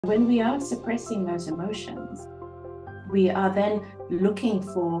When we are suppressing those emotions, we are then looking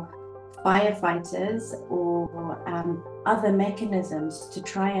for firefighters or other mechanisms to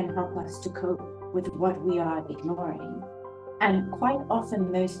try and help us to cope with what we are ignoring. And quite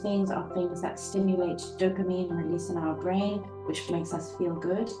often those things are things that stimulate dopamine release in our brain, which makes us feel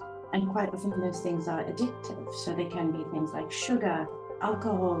good. And quite often those things are addictive. So they can be things like sugar,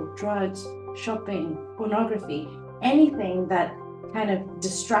 alcohol, drugs, shopping, pornography, anything that kind of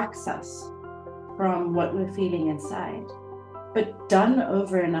distracts us from what we're feeling inside. But done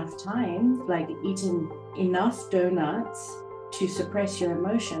over enough time, like eating enough donuts to suppress your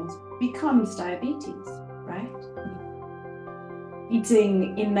emotions, becomes diabetes, right?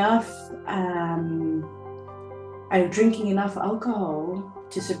 Eating enough, drinking enough alcohol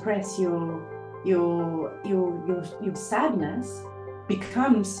to suppress your sadness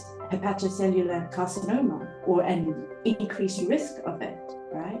becomes hepatocellular carcinoma, or an increased risk of it,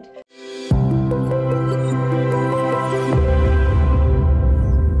 right?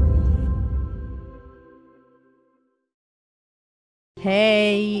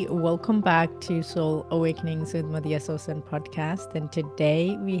 Hey, welcome back to Soul Awakenings with Madiha Sosan podcast. And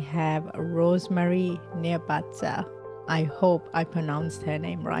today we have Rosemary Nyabadza. I hope I pronounced her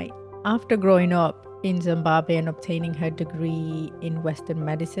name right. After growing up in Zimbabwe and obtaining her degree in Western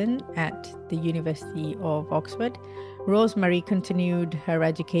medicine at the University of Oxford, Rosemary continued her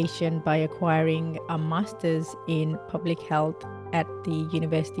education by acquiring a master's in public health at the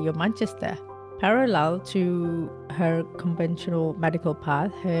University of Manchester. Parallel to her conventional medical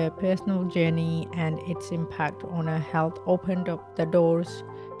path, her personal journey and its impact on her health opened up the doors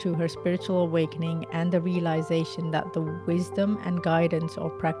to her spiritual awakening and the realization that the wisdom and guidance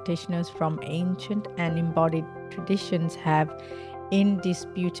of practitioners from ancient and embodied traditions have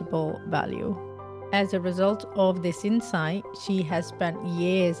indisputable value. As a result of this insight, she has spent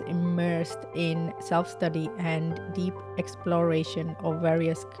years immersed in self-study and deep exploration of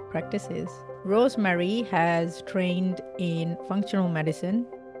various practices. Rosemary has trained in functional medicine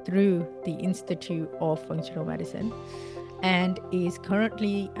through the Institute of Functional Medicine and is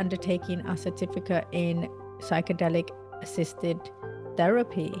currently undertaking a certificate in psychedelic assisted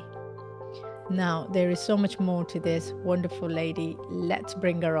therapy. Now, there is so much more to this wonderful lady. Let's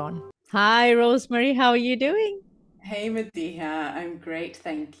bring her on. Hi, Rosemary. How are you doing? Hey, Madiha. I'm great,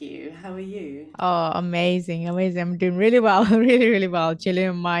 thank you. How are you? Oh, amazing, amazing. I'm doing really well, really well. Chilling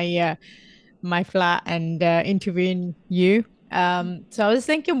in my flat and interviewing you. So I was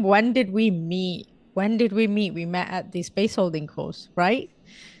thinking, when did we meet? When did we meet? We met at the space holding course, right?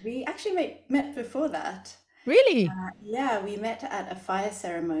 We actually met before that. Really? Yeah, we met at a fire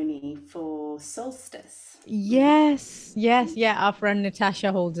ceremony for solstice. Yes, yeah. Our friend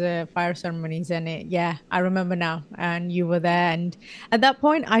Natasha holds fire ceremonies and I remember now. And you were there. And at that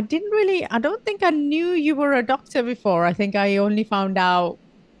point, I don't think I knew you were a doctor before. I think I only found out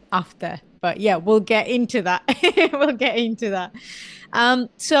after. But yeah, we'll get into that. We'll get into that.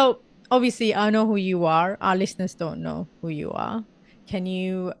 So obviously I know who you are. Our listeners don't know who you are. Can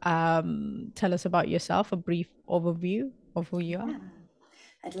you tell us about yourself, a brief overview of who you are? Yeah,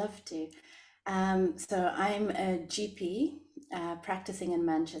 I'd love to. So I'm a GP practicing in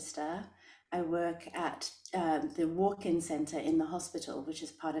Manchester. I work at the walk-in centre in the hospital, which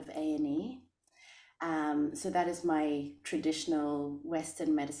is part of A&E. So that is my traditional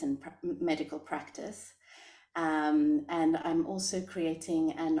Western medicine medical practice. And I'm also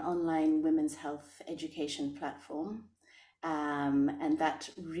creating an online women's health education platform. And that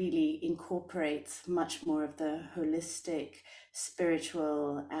really incorporates much more of the holistic,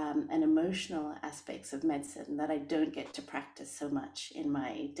 spiritual, and emotional aspects of medicine that I don't get to practice so much in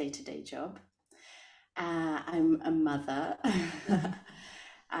my day-to-day job. I'm a mother.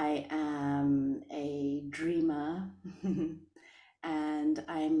 I am a dreamer. And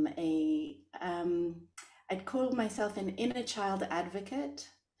I'm I'd call myself an inner child advocate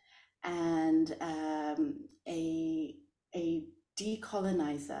and a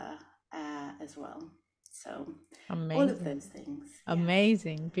decolonizer as well. So all of Amazing. those things. Yeah.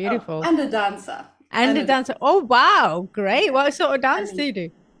 Amazing. Oh, Beautiful. and a dancer. And And the a dancer. Oh, wow. Great. Yeah. What sort of I dance do mean, you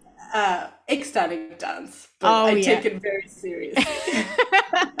do? ecstatic dance, but Oh, I yeah. take it very seriously.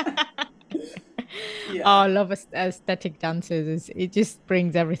 Oh, Yeah, I love aesthetic dances. It just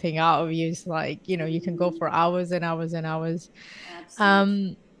brings everything out of you. It's like, you can go for hours and hours and hours. absolutely.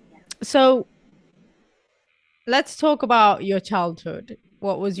 Um, Yeah. so let's talk about your childhood.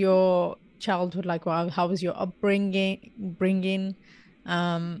 What was your childhood like? How was your bringing?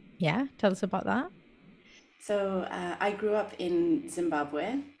 Yeah, tell us about that. So I grew up in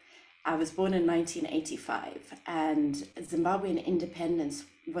Zimbabwe. I was born in 1985, and Zimbabwean independence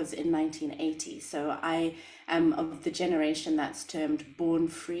was in 1980. So I am of the generation that's termed born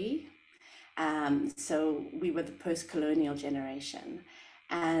free. So we were the post-colonial generation.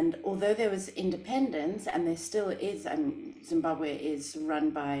 And although there was independence, and there still is, Zimbabwe is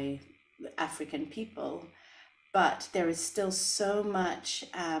run by African people, but there is still so much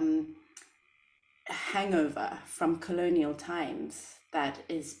hangover from colonial times that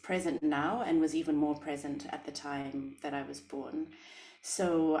is present now and was even more present at the time that I was born.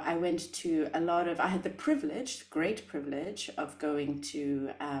 So I went to I had the privilege, great privilege, of going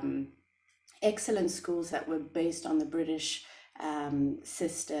to excellent schools that were based on the British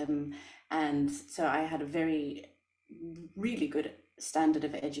system. And so I had a really good standard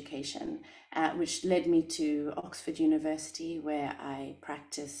of education, which led me to Oxford University, where I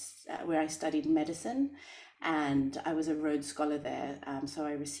studied medicine, and I was a Rhodes Scholar there. So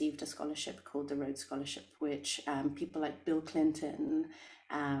I received a scholarship called the Rhodes Scholarship, which people like Bill Clinton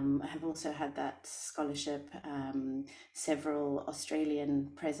have also had that scholarship. Several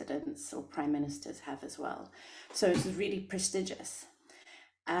Australian presidents or prime ministers have as well. So it was really prestigious.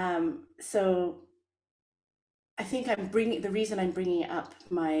 So I think the reason I'm bringing up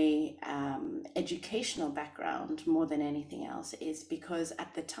my educational background more than anything else is because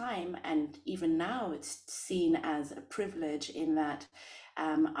at the time, and even now, it's seen as a privilege in that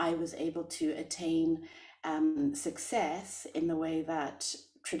I was able to attain success in the way that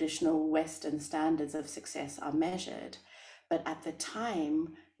traditional Western standards of success are measured. But at the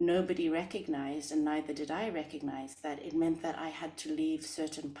time, nobody recognized, and neither did I recognize, that it meant that I had to leave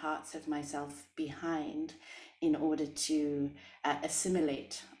certain parts of myself behind in order to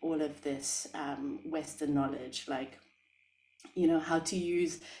assimilate all of this Western knowledge, like, you know, how to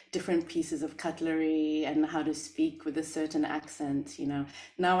use different pieces of cutlery and how to speak with a certain accent. You know,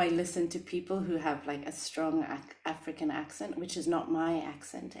 now I listen to people who have like a strong African accent, which is not my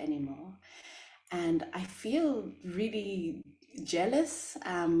accent anymore. And I feel really jealous.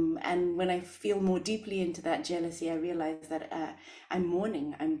 And when I feel more deeply into that jealousy, I realize that I'm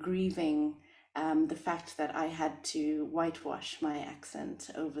mourning, I'm grieving the fact that I had to whitewash my accent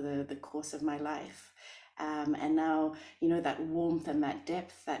over the course of my life. And now, you know, that warmth and that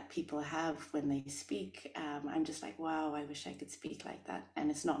depth that people have when they speak, I'm just like, wow, I wish I could speak like that. And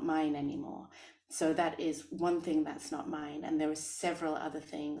it's not mine anymore. So that is one thing that's not mine. And there were several other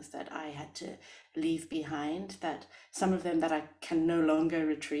things that I had to leave behind, that some of them that I can no longer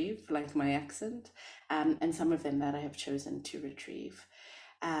retrieve, like my accent, and some of them that I have chosen to retrieve.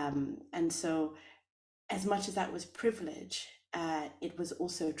 And so as much as that was privilege, it was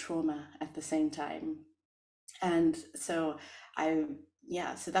also trauma at the same time. And so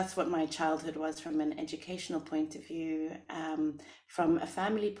so that's what my childhood was from an educational point of view. From a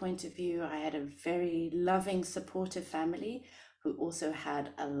family point of view, I had a very loving, supportive family who also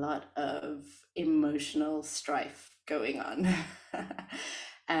had a lot of emotional strife going on.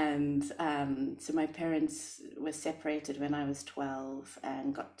 And so my parents were separated when I was 12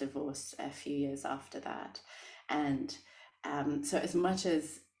 and got divorced a few years after that. And so as much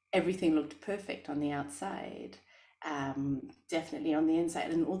as everything looked perfect on the outside, definitely on the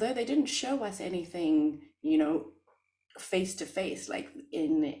inside. And although they didn't show us anything, you know, face to face, like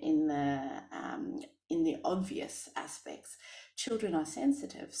in the obvious aspects, children are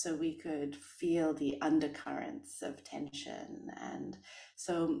sensitive, so we could feel the undercurrents of tension. And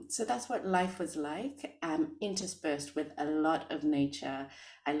so that's what life was like, interspersed with a lot of nature.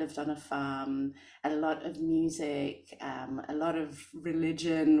 I lived on a farm, a lot of music, a lot of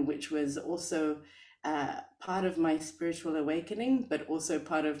religion, which was also part of my spiritual awakening, but also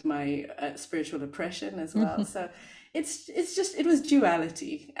part of my spiritual oppression as well. So it was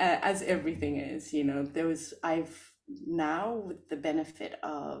duality, as everything is. You know, I've now, with the benefit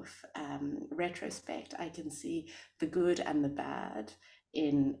of retrospect, I can see the good and the bad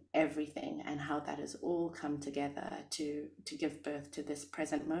in everything, and how that has all come together to give birth to this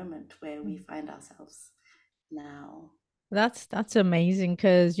present moment where we find ourselves now. That's amazing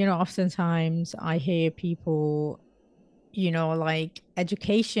because, you know, oftentimes I hear people, you know, like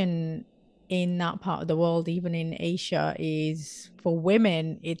education in that part of the world, even in Asia, is for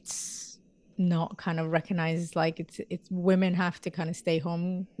women, it's not kind of recognized, like it's women have to kind of stay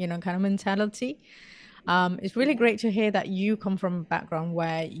home, you know, kind of mentality. It's really Yeah. great to hear that you come from a background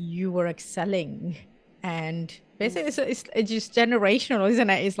where you were excelling, and basically it's just generational, isn't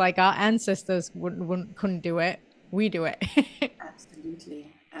it? It's like our ancestors couldn't do it, we do it.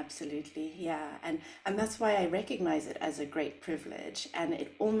 Absolutely, absolutely, yeah, and that's why I recognize it as a great privilege, and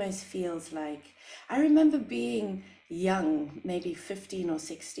it almost feels like I remember being young, maybe 15 or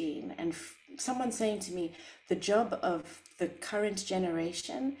 16, and someone saying to me, the job of the current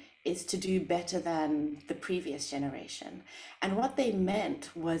generation is to do better than the previous generation. And what they meant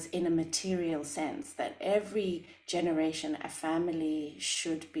was in a material sense, that every generation, a family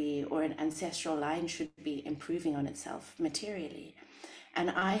should be, or an ancestral line should be improving on itself materially. And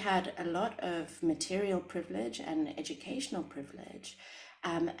I had a lot of material privilege and educational privilege.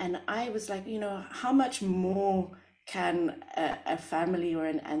 And I was like, how much more can a family or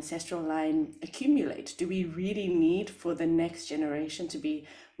an ancestral line accumulate? Do we really need for the next generation to be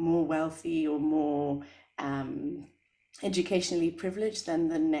more wealthy or more educationally privileged than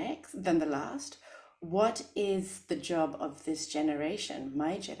the last? What is the job of this generation,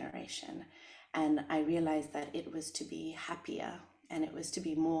 my generation? And I realized that it was to be happier and it was to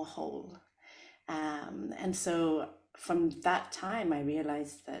be more whole. And so from that time, I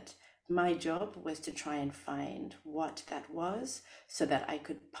realized that my job was to try and find what that was so that I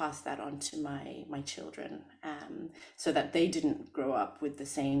could pass that on to my children, so that they didn't grow up with the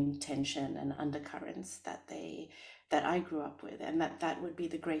same tension and undercurrents that I grew up with, and that would be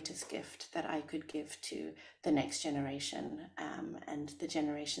the greatest gift that I could give to the next generation, and the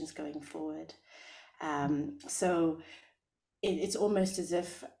generations going forward. So it's almost as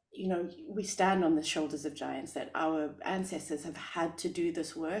if, we stand on the shoulders of giants, that our ancestors have had to do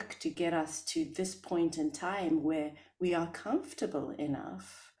this work to get us to this point in time where we are comfortable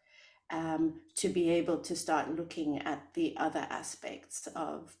enough, to be able to start looking at the other aspects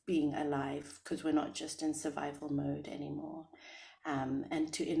of being alive, because we're not just in survival mode anymore,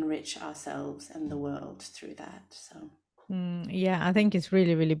 and to enrich ourselves and the world through that. So Yeah, I think it's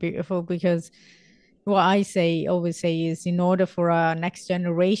really, really beautiful because what I always say is in order for our next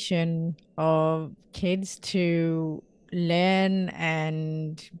generation of kids to learn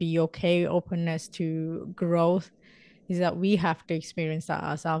and be okay, openness to growth, is that we have to experience that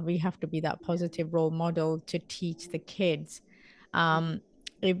ourselves. We have to be that positive role model to teach the kids. Um,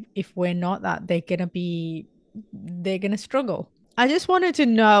 if we're not that, they're gonna struggle. I just wanted to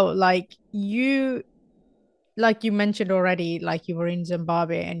know, like you mentioned already, like you were in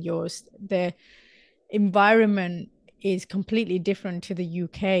Zimbabwe and the environment is completely different to the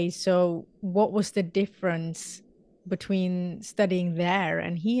UK. So what was the difference between studying there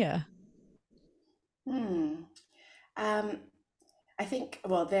and here? hmm. um, I think,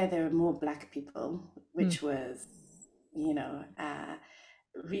 well, there were more Black people, Mm, which was, you know, uh,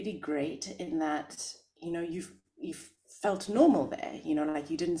 really great in that, you've felt normal there, like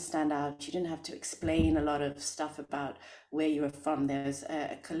you didn't stand out, you didn't have to explain a lot of stuff about where you were from. There's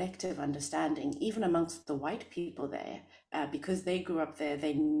a collective understanding, even amongst the white people there, because they grew up there.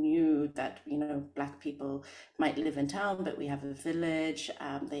 They knew that, Black people might live in town, but we have a village.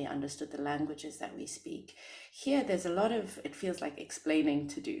 They understood the languages that we speak. Here, there's a lot of, it feels like explaining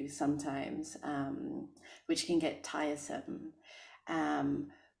to do sometimes, which can get tiresome.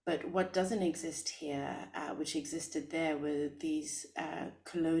 Um, but what doesn't exist here, which existed there, were these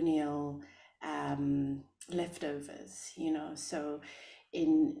colonial leftovers, So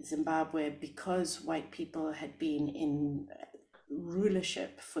in Zimbabwe, because white people had been in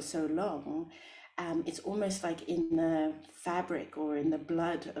rulership for so long, it's almost like in the fabric or in the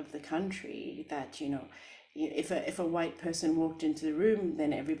blood of the country that, if a white person walked into the room,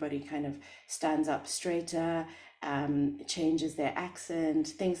 then everybody kind of stands up straighter, changes their accent,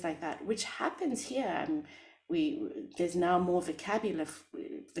 things like that, which happens here. We There's now more vocabulary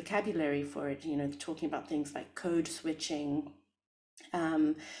for it. Talking about things like code switching,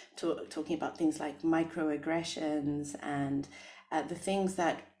 talking about things like microaggressions and the things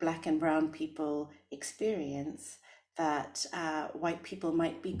that Black and Brown people experience that white people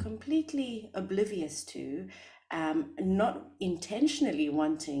might be completely oblivious to, not intentionally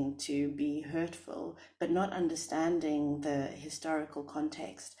wanting to be hurtful, but not understanding the historical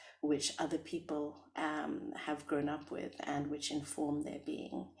context which other people have grown up with and which inform their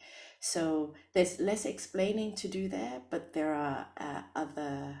being. So there's less explaining to do there, but there are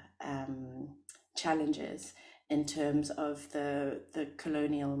other challenges in terms of the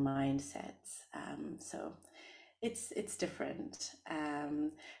colonial mindsets. So it's different.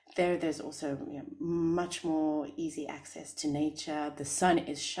 There's also, much more easy access to nature. The sun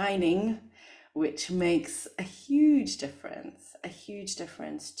is shining, which makes a huge difference. A huge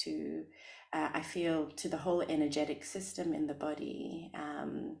difference to, I feel, to the whole energetic system in the body,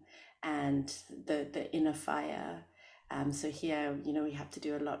 and the inner fire. So here, we have to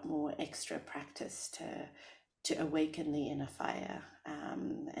do a lot more extra practice to awaken the inner fire,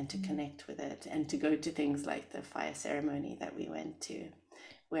 and to connect with it, and to go to things like the fire ceremony that we went to.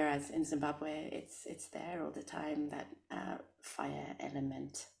 Whereas in Zimbabwe, it's there all the time, that fire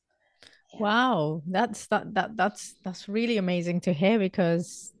element. Yeah. Wow, that's really amazing to hear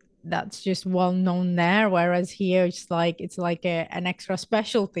because that's just well known there. Whereas here it's like an extra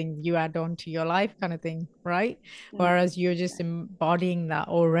special thing you add on to your life kind of thing, right? Mm, Whereas you're just exactly. embodying that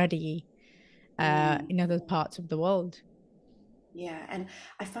already Mm, in other yeah. parts of the world. Yeah, and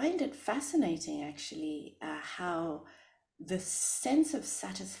I find it fascinating actually how the sense of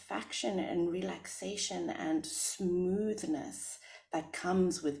satisfaction and relaxation and smoothness that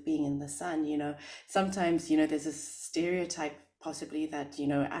comes with being in the sun. Sometimes, there's a stereotype possibly that,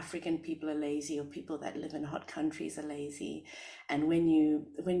 African people are lazy, or people that live in hot countries are lazy. And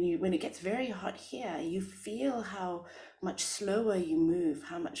when it gets very hot here, you feel how much slower you move,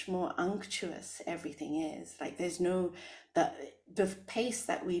 how much more unctuous everything is. Like there's no the the pace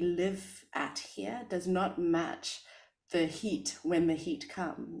that we live at here does not match the heat when the heat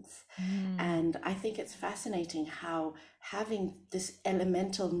comes. Mm, And I think it's fascinating how having this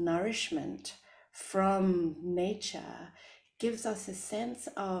elemental nourishment from nature gives us a sense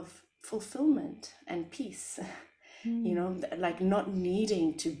of fulfillment and peace. mm, Like not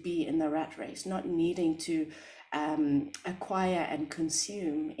needing to be in the rat race, not needing to acquire and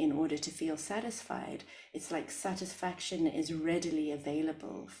consume in order to feel satisfied. It's like satisfaction is readily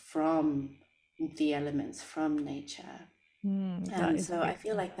available from the elements, from nature. that is So I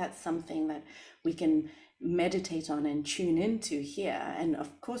feel beautiful. like that's something that we can meditate on and tune into here. And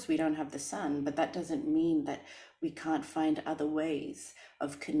of course, we don't have the sun, but that doesn't mean that we can't find other ways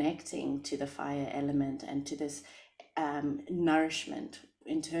of connecting to the fire element and to this nourishment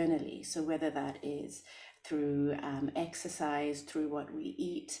internally. So whether that is through exercise, through what we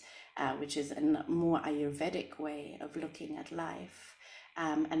eat, which is a more Ayurvedic way of looking at life.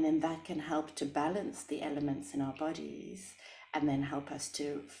 And then that can help to balance the elements in our bodies and then help us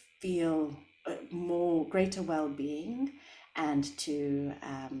to feel more greater well-being and to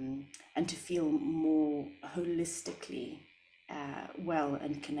feel more holistically well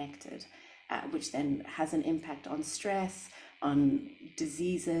and connected, which then has an impact on stress, on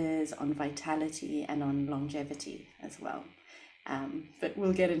diseases, on vitality, and on longevity as well. But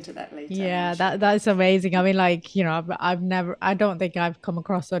we'll get into that later, I'm Yeah, sure. that's amazing. I mean, like, I've never, I don't think I've come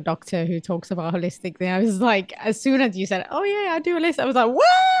across a doctor who talks about holistic thing. I was like, as soon as you said, "Oh yeah, I do a list," I was like,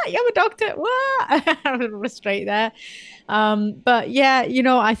 "What? You're a doctor? What?" I was straight there. But yeah,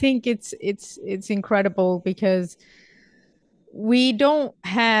 I think it's incredible because we don't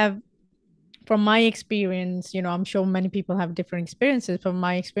have, from my experience, I'm sure many people have different experiences. From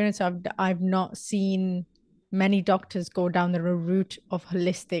my experience, I've not seen many doctors go down the route of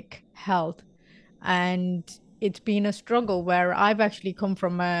holistic health, and it's been a struggle where I've actually come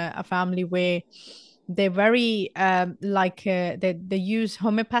from a family where they're very they use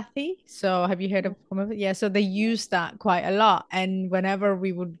homeopathy. So have you heard of homeopathy? Yeah, so they use that quite a lot. And whenever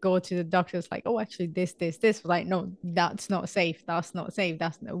we would go to the doctors, like, oh, actually, this, like, no, that's not safe. That's not safe.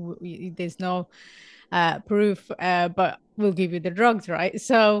 There's no proof, but we'll give you the drugs, right?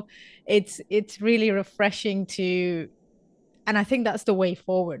 So it's really refreshing to, and I think that's the way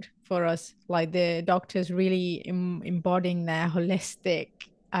forward for us, like the doctors really embodying their holistic,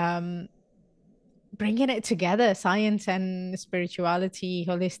 um bringing it together, science and spirituality,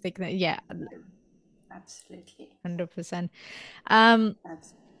 holistic, yeah, Absolutely. 100%. um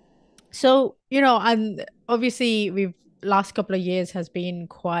That's so and obviously we've last couple of years has been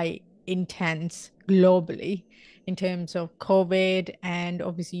quite intense globally in terms of COVID, and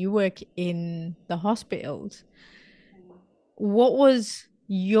obviously you work in the hospitals. What was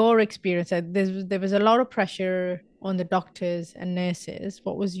your experience? There was a lot of pressure on the doctors and nurses.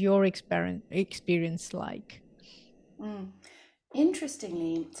 What was your experience like? mm.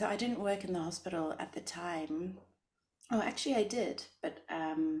 Interestingly, so I didn't work in the hospital at the time. Oh, actually, I did, but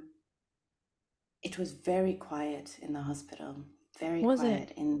it was very quiet in the hospital, very Was it?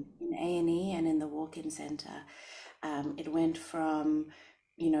 quiet in A&E and in the walk-in center. It went from,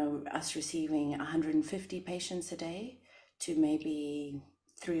 us receiving 150 patients a day to maybe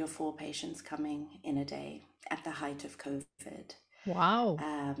 3 or 4 patients coming in a day at the height of COVID. Wow.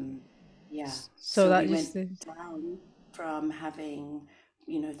 Um, yeah, So so that we went just is, down from having,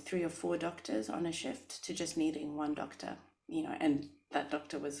 3 or 4 doctors on a shift to just needing one doctor, and that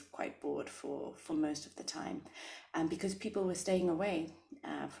doctor was quite bored for most of the time, because people were staying away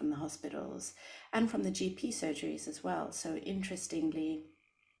from the hospitals and from the GP surgeries as well. So interestingly,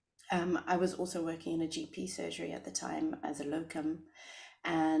 I was also working in a GP surgery at the time as a locum,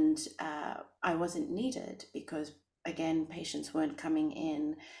 and I wasn't needed because, again, patients weren't coming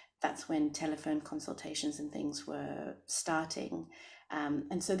in. That's when telephone consultations and things were starting.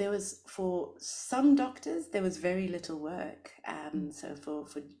 And so there was, for some doctors, there was very little work. So for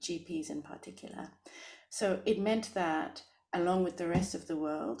GPs in particular. So it meant that along with the rest of the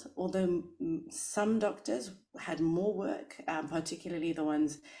world, although some doctors had more work, particularly the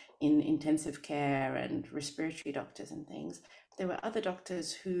ones in intensive care and respiratory doctors and things, there were other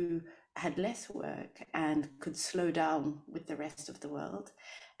doctors who had less work and could slow down with the rest of the world.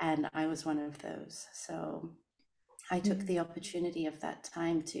 And I was one of those. So I took the opportunity of that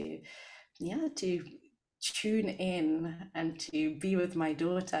time to, yeah, to tune in and to be with my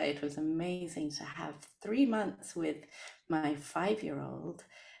daughter. It was amazing to have 3 months with my 5-year-old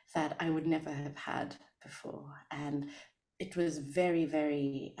that I would never have had before. And it was very,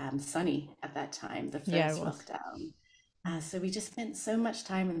 very sunny at that time, the Yeah, it first was. lockdown. So we just spent so much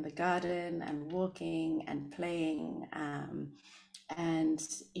time in the garden and walking and playing. And,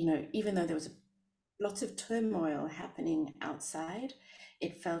 even though there was lots of turmoil happening outside,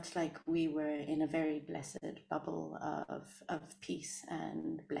 it felt like we were in a very blessed bubble of peace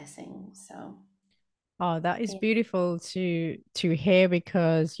and blessing. So Oh, that is yeah. beautiful to hear,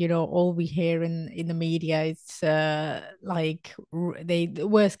 because all we hear in the media is like the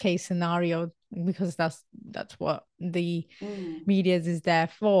worst case scenario, because that's what the Mm, media is there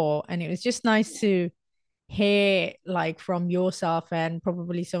for. And it was just nice yeah. to hear, like, from yourself and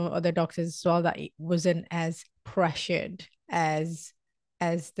probably some other doctors as well, that it wasn't as pressured as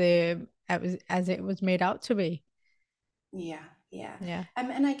it was made out to be. Yeah, yeah. Yeah.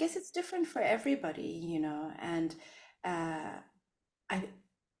 And I guess it's different for everybody. And uh, I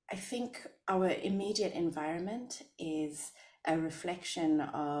I think our immediate environment is a reflection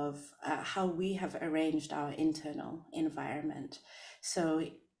of how we have arranged our internal environment. So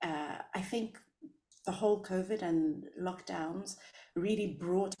I think the whole COVID and lockdowns really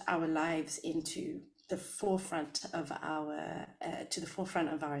brought our lives into the forefront of our to the forefront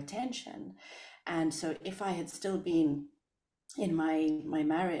of our attention. And so if I had still been in my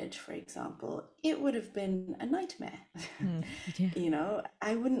marriage, for example, it would have been a nightmare. Mm, yeah.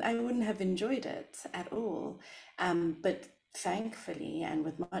 I wouldn't have enjoyed it at all. But thankfully, and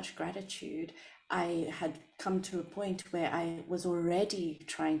with much gratitude, I had come to a point where I was already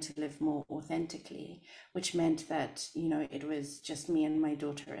trying to live more authentically, which meant that, it was just me and my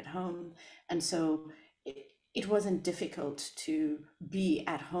daughter at home. And so it wasn't difficult to be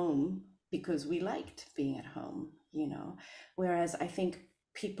at home because we liked being at home. Whereas I think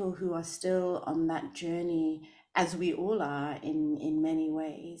people who are still on that journey, as we all are in many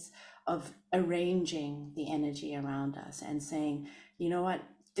ways, of arranging the energy around us and saying, you know what,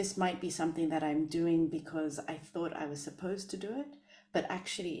 this might be something that I'm doing because I thought I was supposed to do it, but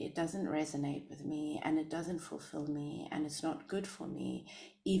actually it doesn't resonate with me and it doesn't fulfill me and it's not good for me,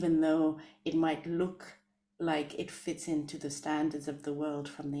 even though it might look like it fits into the standards of the world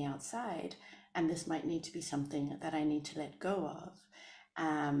from the outside. And this might need to be something that I need to let go of.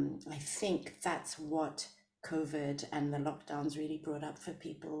 I think that's what COVID and the lockdowns really brought up for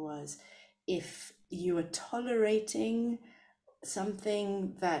people was, if you were tolerating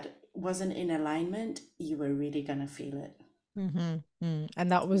something that wasn't in alignment, you were really going to feel it.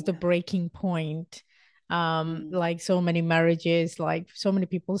 And that was the Yeah. breaking point. Mm, Like so many marriages, like so many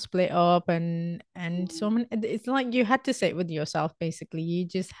people split up, and so mm, many. It's like you had to sit with yourself. Basically, you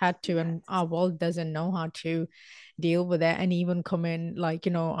just had to, and yes. our world doesn't know how to deal with it. And even come in, like,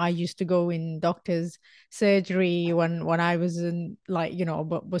 I used to go in doctor's surgery when I was in, like,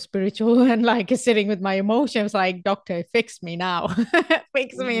 but was spiritual and like sitting with my emotions, like, doctor, fix me now,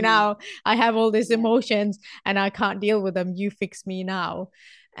 fix me Mm, now. I have all these yeah. emotions and I can't deal with them. You fix me now.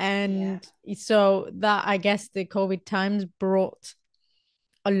 Yeah. And so that, I guess, the COVID times brought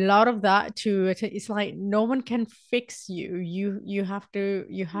a lot of that to it. It's like no one can fix you. You have to,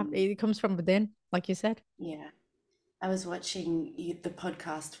 Mm, it comes from within, like you said. yeah. I was watching the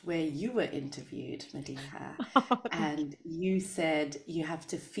podcast where you were interviewed, Madiha, Oh, thank and you said you have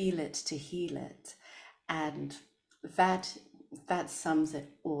to feel it to heal it. And that that sums it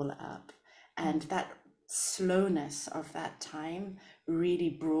all up. you. And that slowness of that time really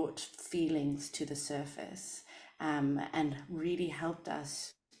brought feelings to the surface, and really helped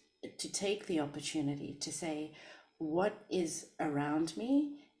us to take the opportunity to say, what is around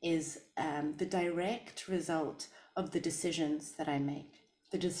me is the direct result of the decisions that I make.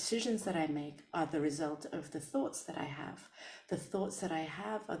 The decisions that I make are the result of the thoughts that I have. The thoughts that I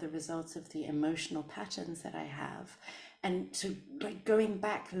have are the results of the emotional patterns that I have. And to, like, going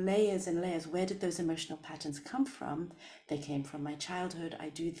back layers and layers, where did those emotional patterns come from? They came from my childhood. I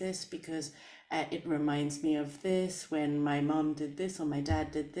do this because it reminds me of this when my mom did this or my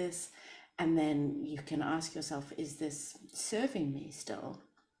dad did this. And then you can ask yourself, is this serving me still?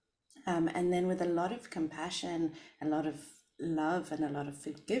 And then with a lot of compassion, a lot of love, and a lot of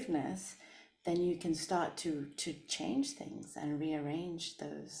forgiveness, then you can start to change things and rearrange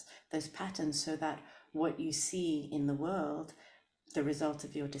those patterns, so that what you see in the world, the result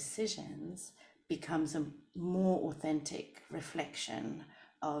of your decisions, becomes a more authentic reflection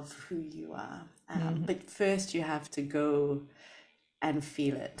of who you are. But first you have to go and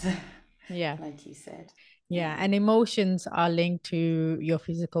feel it. Yeah. Like you said. Yeah. And emotions are linked to your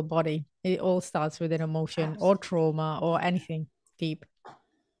physical body. It all starts with an emotion or Absolutely. trauma or anything deep,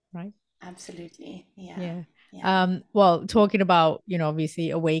 right? Absolutely. Yeah. Yeah. Yeah. Well, talking about, obviously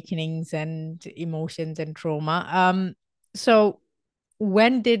awakenings and emotions and trauma. So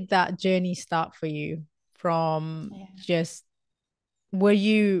when did that journey start for you? From Yeah. just were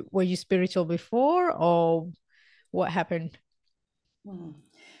you spiritual before, or what happened? Mm.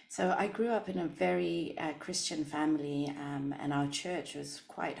 So I grew up in a very Christian family, and our church was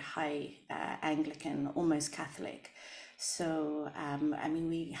quite high Anglican, almost Catholic. So, I mean,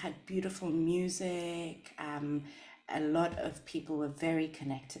 we had beautiful music. A lot of people were very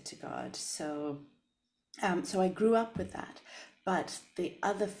connected to God. So I grew up with that. But the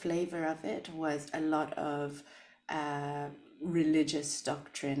other flavor of it was a lot of uh, religious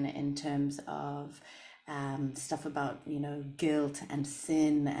doctrine, in terms of stuff about, guilt and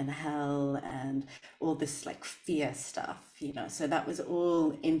sin and hell and all this like fear stuff. So that was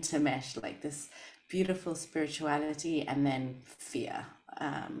all intermeshed, like this beautiful spirituality and then fear.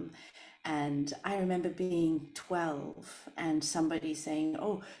 And I remember being 12 and somebody saying,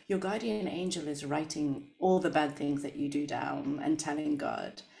 "Oh, your guardian angel is writing all the bad things that you do down and telling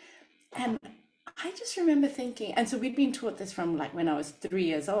God." And I just remember thinking, and so we'd been taught this from like when I was 3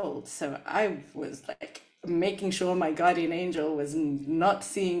 years old. So I was like making sure my guardian angel was not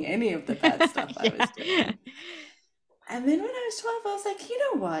seeing any of the bad stuff I was Yeah. doing. And then when I was 12, I was like, you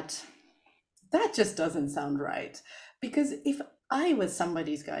know what? That just doesn't sound right. Because if I was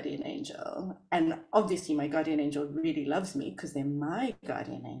somebody's guardian angel, and obviously my guardian angel really loves me because they're my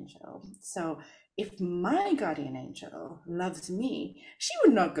guardian angel. So if my guardian angel loves me, she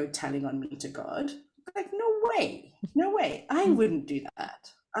would not go telling on me to God. Like, no way, no way. I wouldn't do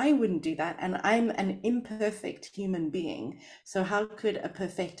that. I wouldn't do that. And I'm an imperfect human being. So how could a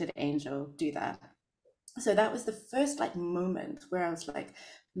perfected angel do that? So that was the first like moment where I was like,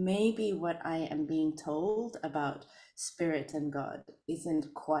 maybe what I am being told about spirit and God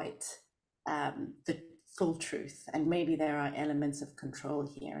isn't quite the full truth, and maybe there are elements of control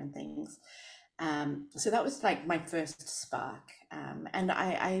here and things. So that was like my first spark, and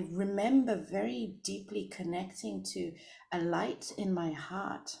I remember very deeply connecting to a light in my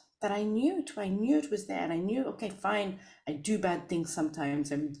heart that I knew it was there, and I knew, okay, fine, I do bad things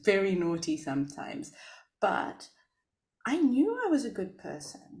sometimes, I'm very naughty sometimes, but I knew I was a good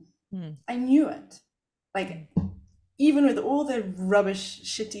person. Mm. I knew it. Like, even with all the rubbish,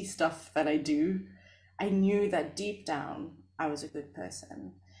 shitty stuff that I do, I knew that deep down I was a good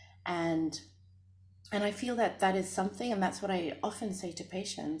person. And and I feel that that is something, and that's what I often say to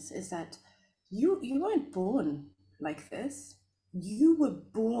patients, is that you weren't born like this. You were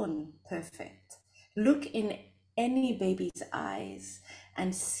born perfect. Look in any baby's eyes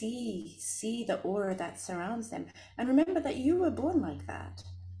and see the aura that surrounds them, and remember that you were born like that.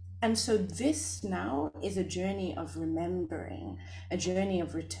 And so this now is a journey of remembering, a journey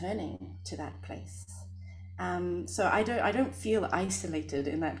of returning to that place. So I don't feel isolated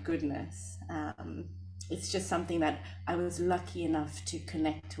in that goodness. It's just something that I was lucky enough to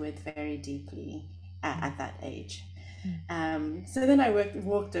connect with very deeply at that age. So then I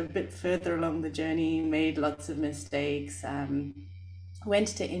walked a bit further along the journey, made lots of mistakes, went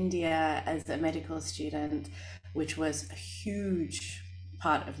to India as a medical student, which was a huge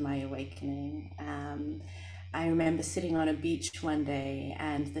part of my awakening. I remember sitting on a beach one day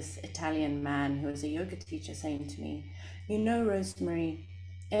and this Italian man who was a yoga teacher saying to me, "You know, Rosemary,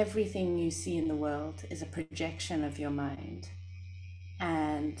 everything you see in the world is a projection of your mind."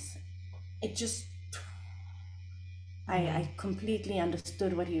 And it just, I completely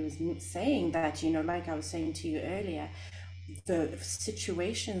understood what he was saying, that, like I was saying to you earlier, the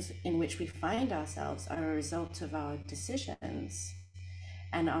situations in which we find ourselves are a result of our decisions,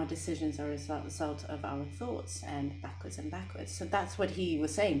 and our decisions are a result of our thoughts, and backwards. So that's what he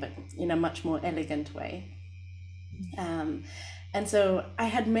was saying, but in a much more elegant way. And so I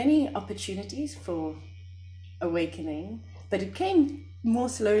had many opportunities for awakening, but it came more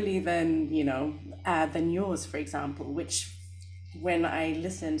slowly than yours, for example, which, when I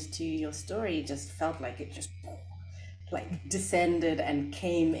listened to your story, just felt like it just like descended and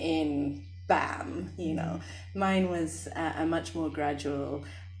came in bam, you know. Mine was a much more gradual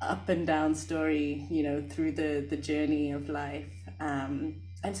up and down story, you know, through the journey of life.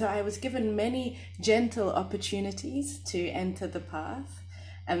 And so I was given many gentle opportunities to enter the path.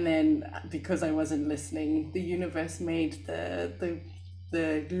 And then because I wasn't listening, the universe made the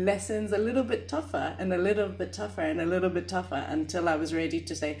lessons a little bit tougher and a little bit tougher and a little bit tougher until I was ready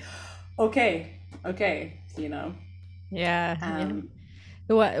to say, okay, okay, you know. Yeah, yeah. Um,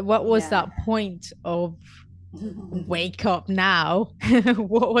 What was yeah. that point of wake up now?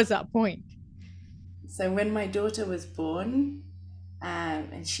 What was that point? So when my daughter was born,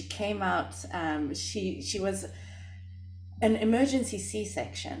 and she came out, she was an emergency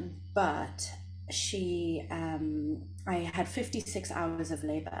C-section, but I had 56 hours of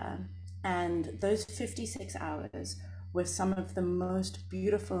labor, and those 56 hours were some of the most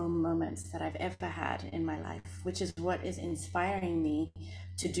beautiful moments that I've ever had in my life, which is what is inspiring me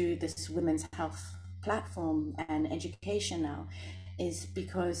to do this women's health platform and education now, is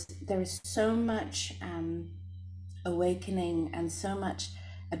because there is so much awakening and so much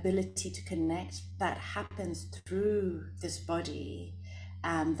ability to connect that happens through this body,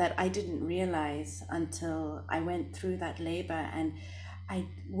 that I didn't realize until I went through that labor. And I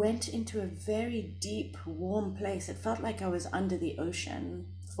went into a very deep, warm place. It felt like I was under the ocean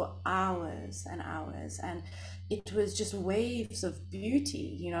for hours and hours. And it was just waves of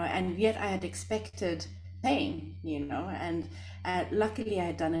beauty, you know, and yet I had expected pain, you know. And luckily I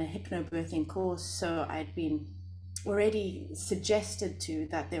had done a hypnobirthing course, so I'd been already suggested to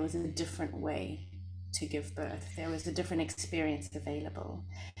that there was a different way to give birth. There was a different experience available.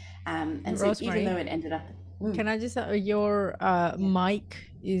 And so even though Rosemary, it ended up, can I just your yeah. mic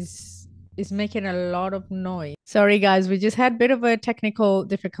is making a lot of noise. Sorry guys, we just had a bit of a technical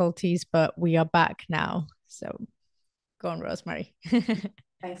difficulties, but we are back now. So go on, Rosemary.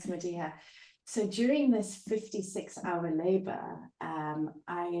 Thanks, Madiha. So during this 56-hour labor,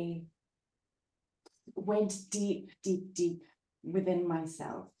 I went deep, deep, deep within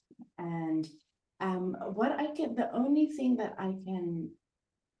myself. And the only thing that I can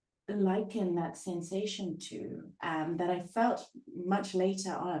liken that sensation to, that I felt much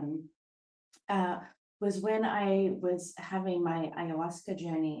later on, was when I was having my ayahuasca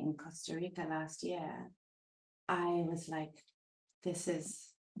journey in Costa Rica last year. I was like, this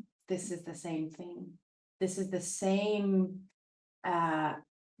is the same thing. This is the same,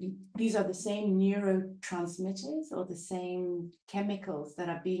 these are the same neurotransmitters or the same chemicals that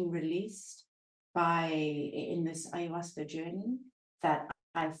are being released in this ayahuasca journey that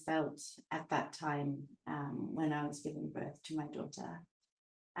I felt at that time, when I was giving birth to my daughter.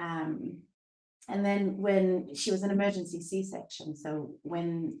 And then when she was an emergency C-section, so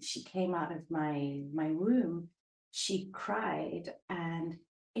when she came out of my womb, she cried, and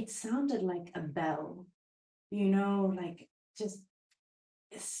it sounded like a bell, you know, like just,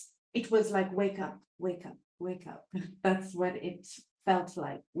 it was like, wake up, wake up, wake up. That's what it felt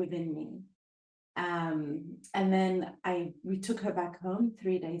like within me. And then we took her back home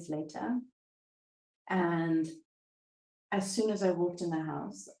 3 days later. And as soon as I walked in the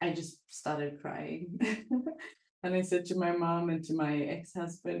house, I just started crying. And I said to my mom and to my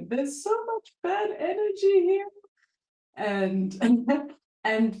ex-husband, there's so much bad energy here. And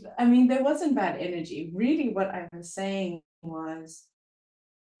and I mean, there wasn't bad energy. Really, what I was saying was,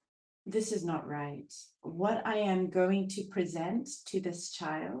 this is not right. What I am going to present to this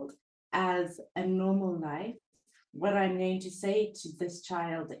child as a normal life, what I'm going to say to this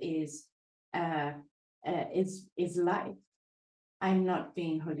child is life. I'm not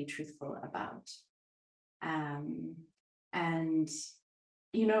being wholly truthful about. And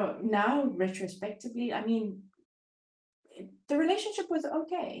you know, now retrospectively, I mean, the relationship was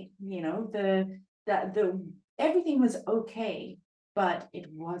okay. You know, the everything was okay, but it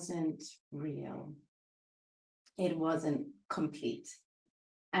wasn't real. It wasn't complete.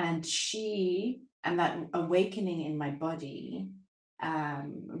 And that awakening in my body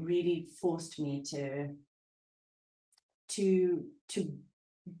really forced me to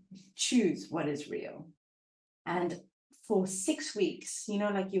choose what is real. And for 6 weeks, you know,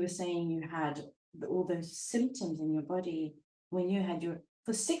 like you were saying, you had all those symptoms in your body when you had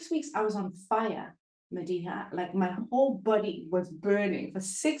for 6 weeks, I was on fire, Madiha. Like my whole body was burning for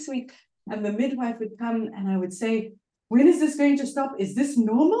 6 weeks. And the midwife would come and I would say, when is this going to stop? Is this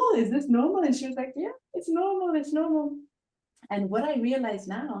normal? Is this normal? And she was like, yeah, it's normal. It's normal. And what I realize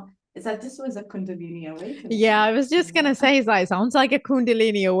now is that this was a Kundalini awakening. Yeah, I was just gonna say, it's like sounds like a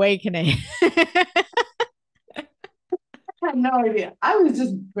Kundalini awakening. I had no idea. I was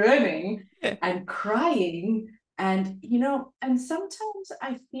just burning and crying And, and sometimes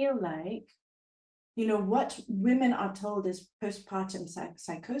I feel like, what women are told is postpartum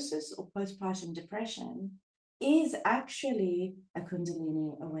psychosis or postpartum depression is actually a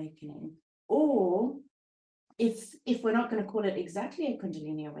Kundalini awakening. Or if we're not going to call it exactly a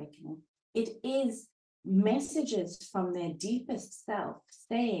Kundalini awakening, it is messages from their deepest self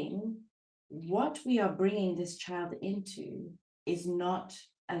saying what we are bringing this child into is not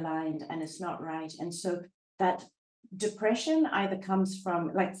aligned and it's not right. And so that depression either comes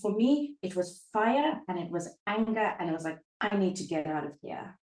from, like for me, it was fire and it was anger and it was like, I need to get out of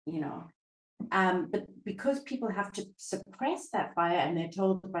here, but because people have to suppress that fire and they're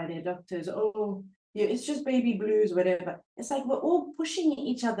told by their doctors, oh, yeah, it's just baby blues, whatever. It's like we're all pushing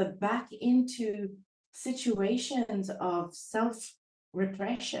each other back into situations of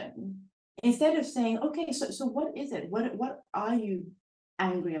self-repression instead of saying, okay, so what is it? What are you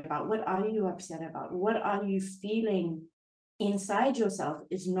angry about? What are you upset about? What are you feeling inside yourself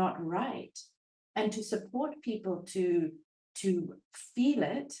is not right? And to support people to feel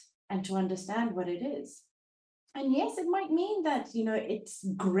it and to understand what it is. And yes, it might mean that, it's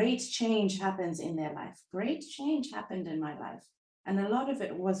great change happens in their life. Great change happened in my life. And a lot of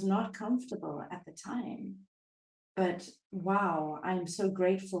it was not comfortable at the time. But wow, I'm so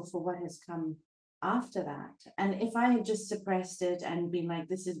grateful for what has come after that. And if I had just suppressed it and been like,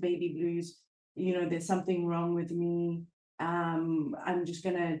 this is baby blues, there's something wrong with me. I'm just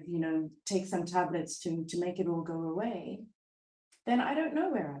gonna, take some tablets to make it all go away. Then I don't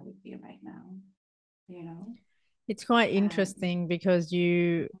know where I would be right now, you know. It's quite Um, interesting because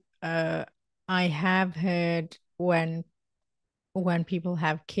I have heard when people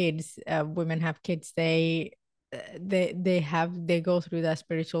have kids, women have kids, they go through that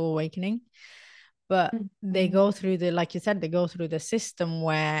spiritual awakening, but they mhm. go through the, like you said, they go through the system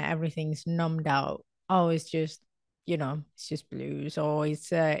where everything's numbed out. Oh, it's just, it's just blues, or it's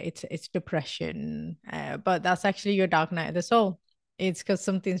depression. But that's actually your dark night of the soul. It's because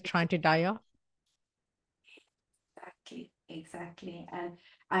something's trying to die off. Exactly. And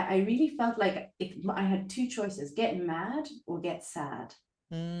I really felt like if I had two choices, get mad or get sad.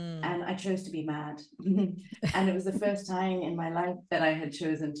 Mm. And I chose to be mad. And it was the first time in my life that I had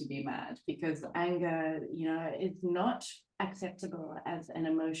chosen to be mad, because anger, is not acceptable as an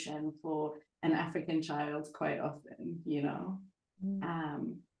emotion for an African child quite often. Mm.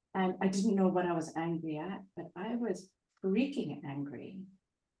 Um, and I didn't know what I was angry at, but I was freaking angry.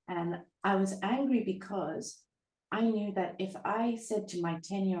 And I was angry because I knew that if I said to my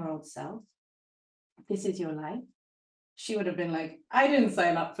 10-year-old self, this is your life, she would have been like, I didn't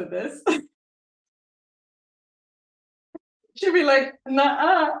sign up for this. She'd be like,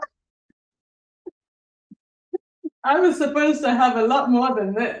 nah, I was supposed to have a lot more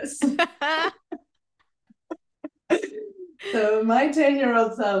than this. So my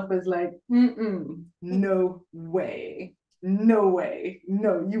 10-year-old self was like, no way. No way.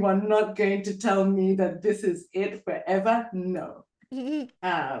 No, you are not going to tell me that this is it forever. No.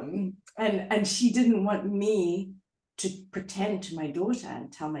 And she didn't want me to pretend to my daughter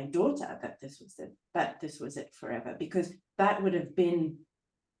and tell my daughter that this was it forever, because that would have been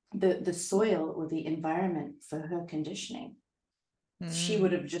the soil or the environment for her conditioning. She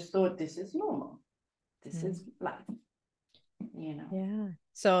would have just thought this is normal, this is life. Yeah.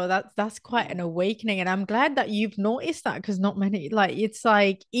 So that's quite an awakening. And I'm glad that you've noticed that, because not many, like, it's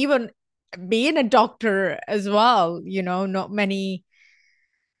like, even being a doctor as well, not many,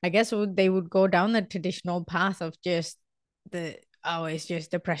 I guess they would go down the traditional path of just it's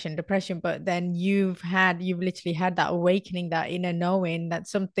just depression. But then you've literally had that awakening, that inner knowing that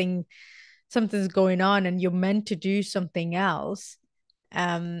something's going on and you're meant to do something else.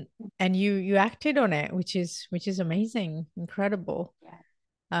 And you acted on it, which is amazing, incredible. Yeah,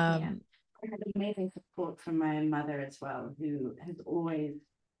 yeah. Um, I had amazing support from my mother as well, who has always,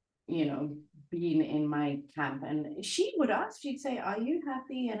 been in my camp. And she would ask, she'd say, are you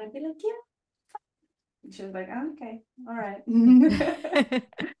happy? And I'd be like, yeah. And she was like, oh, okay, all right.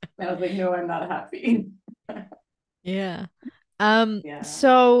 I was like, no, I'm not happy. yeah. Yeah.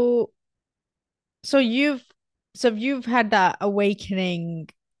 So you've had that awakening.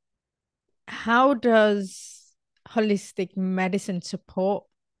 How does holistic medicine support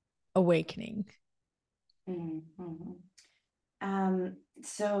awakening? Mm-hmm.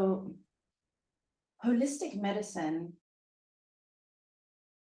 So holistic medicine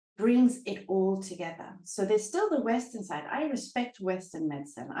brings it all together. So there's still the Western side. I respect Western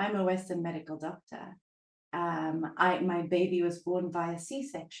medicine. I'm a Western medical doctor. My baby was born via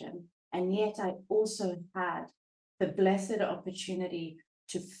C-section, and yet I also had the blessed opportunity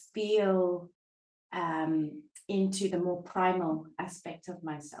to feel into the more primal aspect of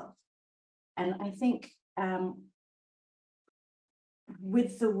myself. And I think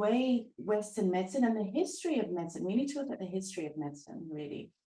with the way Western medicine and the history of medicine, we need to look at the history of medicine,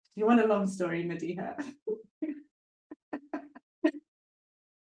 really. You want a long story, Madiha?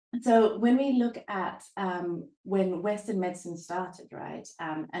 So when we look at when Western medicine started, right,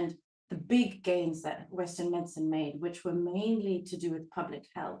 and the big gains that Western medicine made, which were mainly to do with public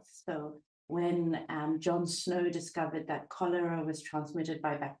health. So when John Snow discovered that cholera was transmitted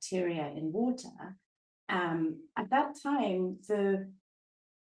by bacteria in water, at that time, the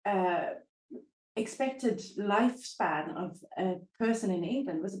expected lifespan of a person in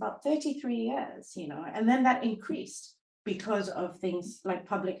England was about 33 years, and then that increased because of things like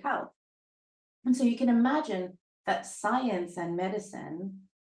public health. And so you can imagine that science and medicine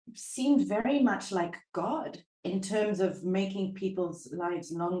seemed very much like God in terms of making people's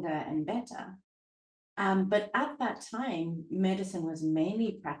lives longer and better. But at that time, medicine was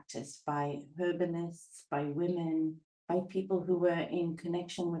mainly practiced by herbalists, by women, by people who were in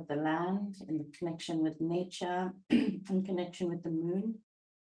connection with the land, in connection with nature, in connection with the moon.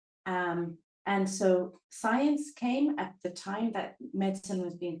 And so science came at the time that medicine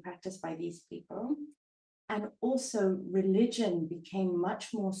was being practiced by these people. And also religion became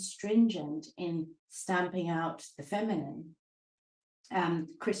much more stringent in stamping out the feminine.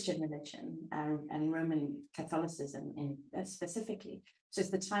 Christian religion and Roman Catholicism specifically. So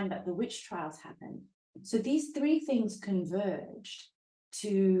it's the time that the witch trials happened. So these three things converged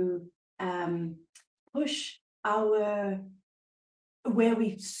to push where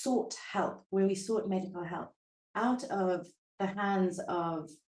we sought help, where we sought medical help, out of the hands of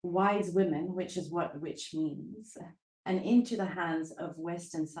wise women, which is what witch means, and into the hands of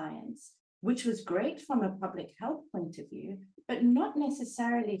Western science, which was great from a public health point of view, but not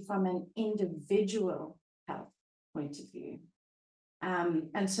necessarily from an individual health point of view.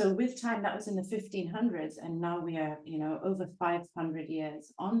 And so with time, that was in the 1500s, and now we are, over 500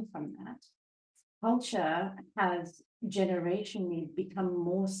 years on from that. Culture has generationally become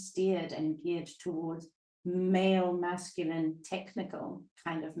more steered and geared towards male, masculine, technical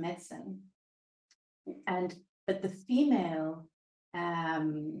kind of medicine. But the female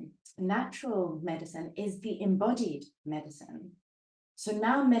natural medicine is the embodied medicine. So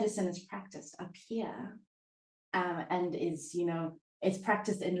now medicine is practiced up here and is, it's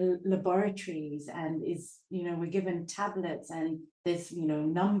practiced in laboratories and is, we're given tablets and there's,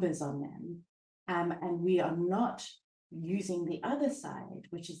 numbers on them. And we are not using the other side,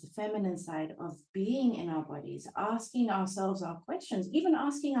 which is the feminine side of being in our bodies, asking ourselves our questions, even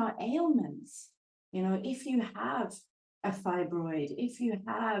asking our ailments. If you have a fibroid, if you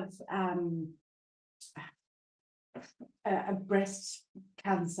have a breast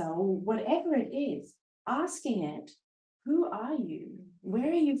cancer or whatever it is, asking it, who are you? Where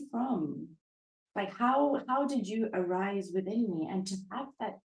are you from? Like, how did you arise within me? And to have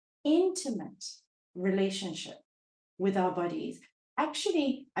that intimate relationship with our bodies.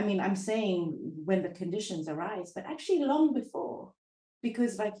 Actually, I'm saying when the conditions arise, but actually long before.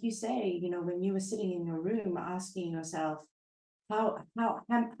 Because like you say, when you were sitting in your room asking yourself, how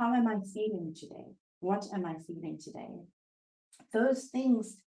am I feeling today? What am I feeling today? Those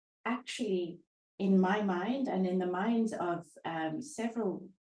things actually, in my mind and in the minds of several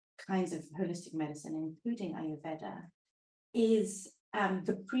kinds of holistic medicine, including Ayurveda, is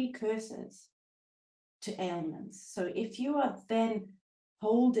the precursors to ailments. So if you are then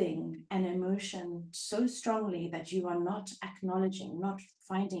holding an emotion so strongly that you are not acknowledging, not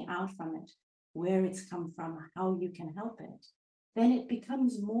finding out from it where it's come from, how you can help it, then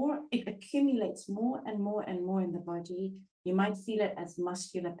it accumulates more and more and more in the body. You might feel it as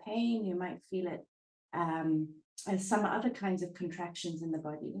muscular pain, you might feel it as some other kinds of contractions in the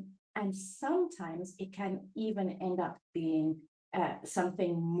body. And sometimes it can even end up being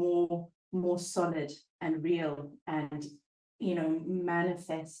something more solid and real and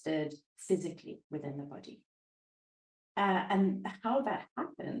manifested physically within the body. And how that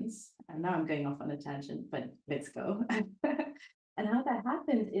happens, and now I'm going off on a tangent, but let's go. And how that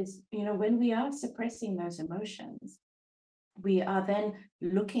happens is, when we are suppressing those emotions, we are then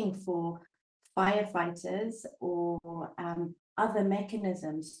looking for firefighters or other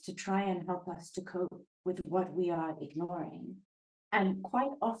mechanisms to try and help us to cope with what we are ignoring. And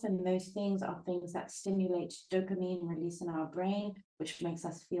quite often those things are things that stimulate dopamine release in our brain, which makes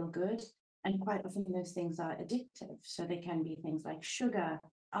us feel good. And quite often those things are addictive. So they can be things like sugar,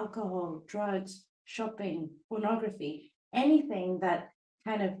 alcohol, drugs, shopping, pornography, anything that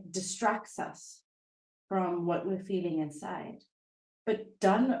kind of distracts us from what we're feeling inside. But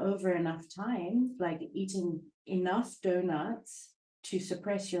done over enough time, like eating enough donuts to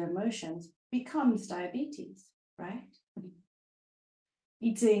suppress your emotions becomes diabetes, right?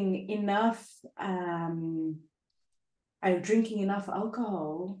 Eating enough, drinking enough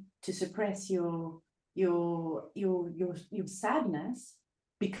alcohol to suppress your sadness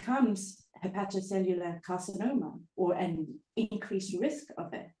becomes hepatocellular carcinoma, or an increased risk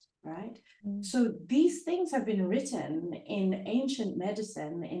of it, right? So these things have been written in ancient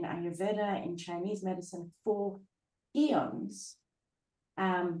medicine, in Ayurveda, in Chinese medicine for eons.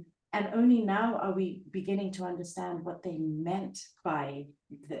 And only now are we beginning to understand what they meant by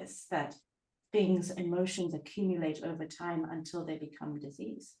this, that things, emotions accumulate over time until they become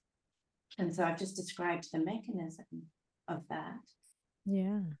disease. And so I've just described the mechanism of that.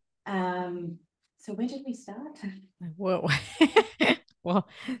 Yeah. So where did we start? Well, well,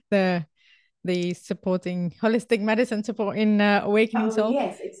 the supporting holistic medicine support in awakening Oh, soul.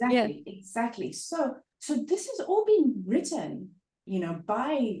 yes, exactly. So this has all been written,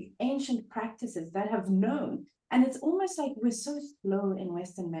 by ancient practices that have known. And it's almost like we're so slow in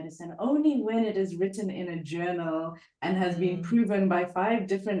Western medicine. Only when it is written in a journal and has been proven by 5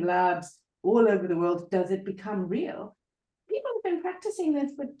 different labs all over the world does it become real. People have been practicing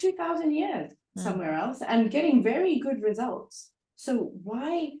this for 2,000 years somewhere else and getting very good results. So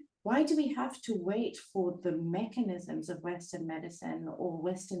why do we have to wait for the mechanisms of Western medicine or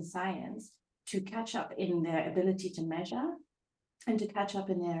Western science to catch up in their ability to measure and to catch up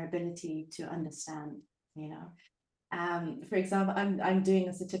in their ability to understand, For example, I'm doing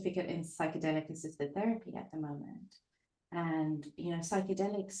a certificate in psychedelic assisted therapy at the moment. And,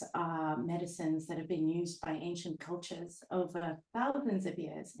 psychedelics are medicines that have been used by ancient cultures over thousands of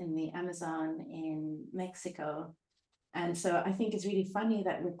years in the Amazon, in Mexico. And so I think it's really funny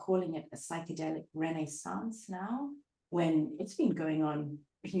that we're calling it a psychedelic renaissance now, when it's been going on,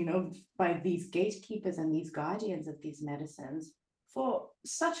 by these gatekeepers and these guardians of these medicines for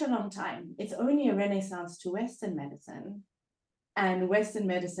such a long time. It's only a renaissance to Western medicine. And Western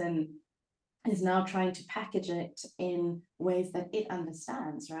medicine is now trying to package it in ways that it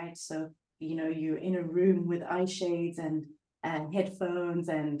understands, right? So, you're in a room with eye shades and headphones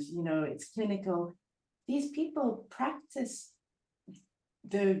and, it's clinical. These people practice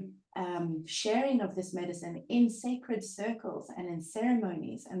the sharing of this medicine in sacred circles and in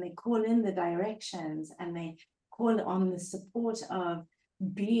ceremonies, and they call in the directions and they call on the support of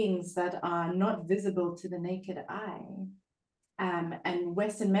beings that are not visible to the naked eye. And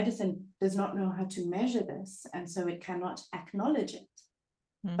Western medicine does not know how to measure this, and so it cannot acknowledge it.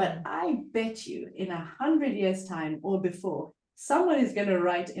 But I bet you in 100 years' time or before, someone is going to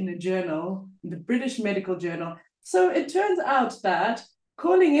write in a journal, the British Medical Journal. So it turns out that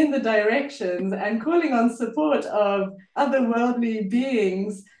calling in the directions and calling on support of otherworldly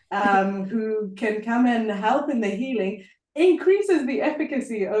beings who can come and help in the healing increases the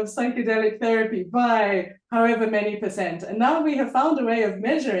efficacy of psychedelic therapy by however many percent. And now we have found a way of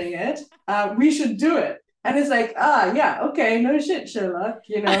measuring it. We should do it. And it's like, yeah, okay, no shit, Sherlock,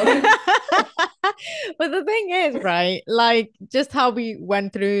 But the thing is, right, like just how we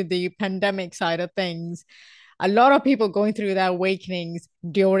went through the pandemic side of things, a lot of people going through their awakenings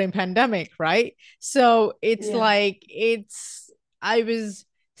during pandemic, right? So it's like, I was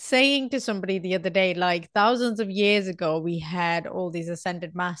saying to somebody the other day, like thousands of years ago, we had all these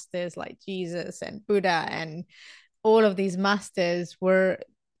ascended masters like Jesus and Buddha, and all of these masters were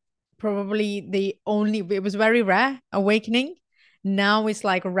probably it was very rare awakening. Now it's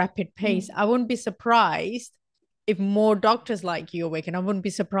like a rapid pace. I wouldn't be surprised if more doctors like you awaken. I wouldn't be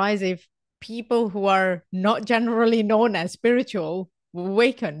surprised if people who are not generally known as spiritual will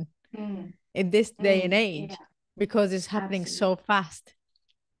awaken in this day and age, because it's happening so fast.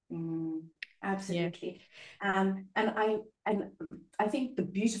 Absolutely. And I think the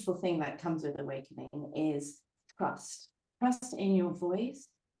beautiful thing that comes with awakening is trust in your voice,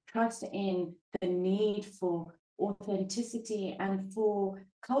 trust in the need for authenticity and for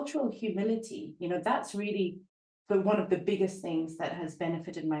cultural humility. That's really one of the biggest things that has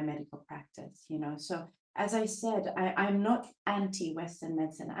benefited my medical practice. So as I said, I'm not anti-Western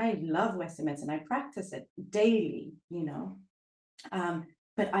medicine. I love Western medicine. I practice it daily,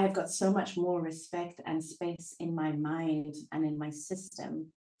 but I've got so much more respect and space in my mind and in my system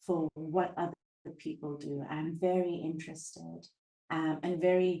for what other people do. I'm very interested and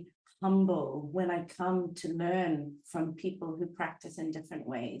very humble when I come to learn from people who practice in different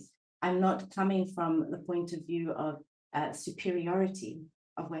ways. I'm not coming from the point of view of superiority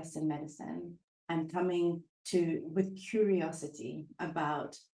of Western medicine. I'm coming with curiosity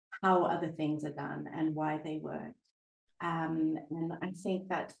about how other things are done and why they work. And I think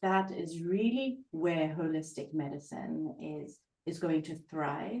that that is really where holistic medicine is going to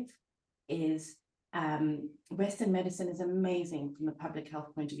thrive. Is Western medicine is amazing from a public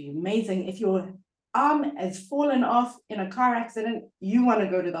health point of view. Amazing if your arm has fallen off in a car accident, you want to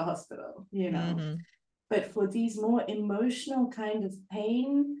go to the hospital, you know. Mm-hmm. But for these more emotional kind of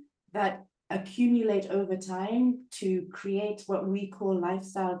pain that accumulate over time to create what we call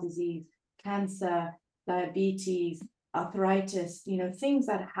lifestyle disease, cancer, diabetes, arthritis, you know, things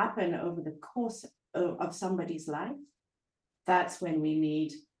that happen over the course of somebody's life, that's when we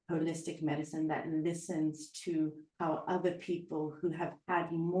need holistic medicine that listens to how other people who have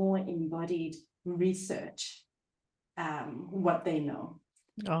had more embodied research, what they know.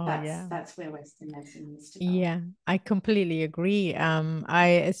 Oh, yeah. That's where Western medicine needs to go. Yeah, I completely agree.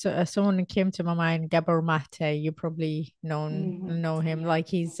 Someone came to my mind, Gabor Mate. You probably know him. Yeah. Like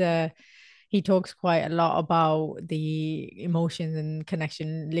he talks quite a lot about the emotions and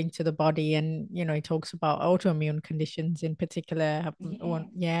connection linked to the body, and he talks about autoimmune conditions in particular. Yeah.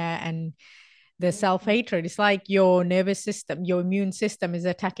 Yeah, and the Yeah. self-hatred. It's like your nervous system, your immune system is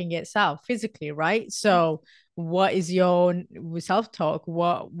attacking itself physically, right? So what is your self-talk?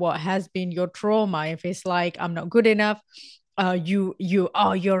 What has been your trauma? If it's like, I'm not good enough, you're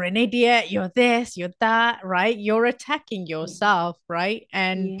an idiot, you're this, you're that, right? You're attacking Yeah. yourself, right?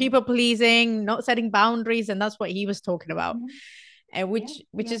 And Yeah. people pleasing, not setting boundaries, and that's what he was talking about. Mhm. And Yeah.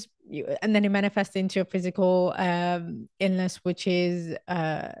 which Yeah. is, and then it manifests into a physical illness, which is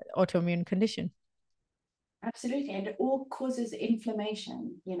autoimmune condition. Absolutely. And it all causes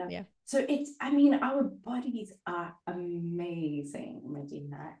inflammation, you know. Yeah. So it's, I mean, our bodies are amazing,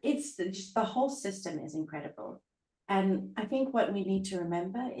 Madiha. It's just the whole system is incredible. And I think what we need to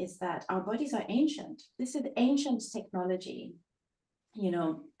remember is that our bodies are ancient. This is ancient technology, you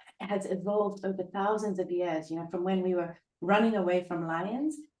know, has evolved over thousands of years, you know, from when we were running away from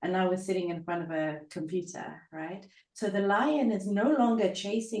lions and now we're sitting in front of a computer, right? So the lion is no longer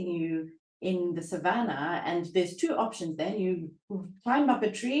chasing you in the savannah, and there's two options then: you climb up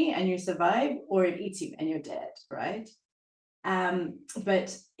a tree and you survive, or it eats you and you're dead, right?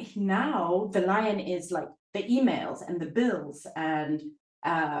 But now the lion is like the emails and the bills and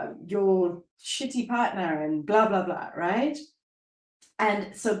your shitty partner and blah blah blah, right?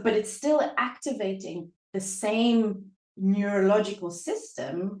 And so, but it's still activating the same neurological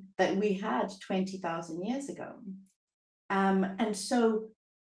system that we had 20,000 years ago. And so,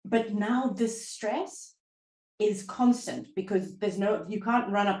 but now this stress is constant because you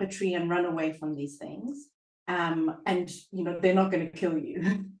can't run up a tree and run away from these things. And, you know, they're not going to kill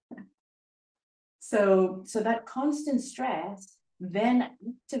you. So that constant stress then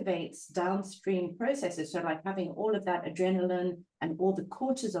activates downstream processes. So like having all of that adrenaline and all the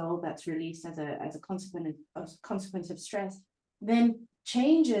cortisol that's released as a consequence of stress, then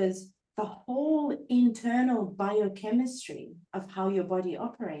changes the whole internal biochemistry of how your body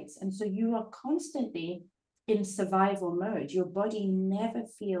operates. And so you are constantly in survival mode. Your body never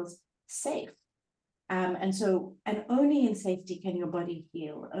feels safe. And only in safety can your body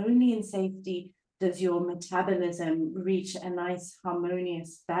heal. Only in safety does your metabolism reach a nice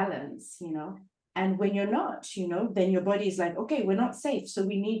harmonious balance, you know. And when you're not, you know, then your body is like, okay, we're not safe. So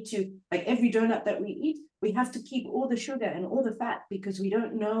we need to, like every donut that we eat, we have to keep all the sugar and all the fat because we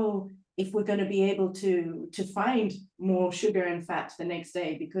don't know if we're going to be able to find more sugar and fat the next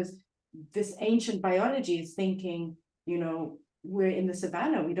day, because this ancient biology is thinking, you know, we're in the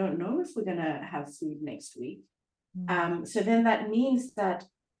savannah, we don't know if we're going to have food next week. So then that means that,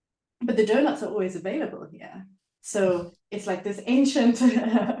 but the donuts are always available here. So it's like this ancient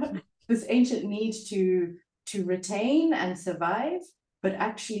this ancient need to retain and survive, but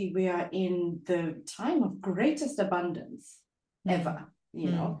actually we are in the time of greatest abundance ever,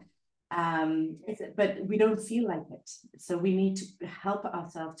 you know. But we don't feel like it. So we need to help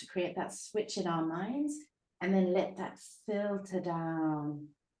ourselves to create that switch in our minds and then let that filter down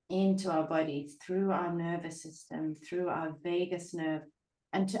into our bodies through our nervous system, through our vagus nerve,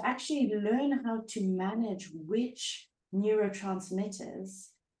 and to actually learn how to manage which neurotransmitters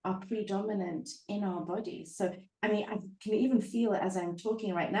are predominant in our bodies. So, I mean, I can even feel it as I'm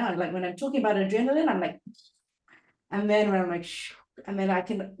talking right now. Like when I'm talking about adrenaline, I'm like, and then when I'm like, shh, and then I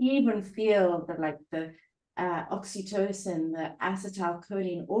can even feel the oxytocin, the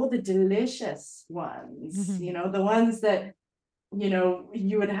acetylcholine, all the delicious ones, you know, the ones that, you know,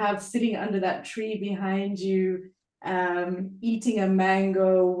 you would have sitting under that tree behind you, eating a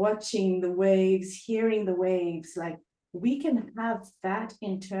mango, watching the waves, hearing the waves. Like we can have that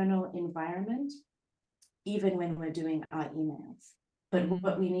internal environment even when we're doing our emails. But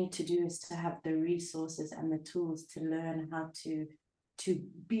what we need to do is to have the resources and the tools to learn how to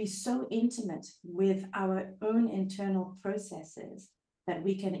be so intimate with our own internal processes that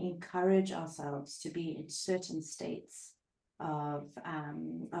we can encourage ourselves to be in certain states of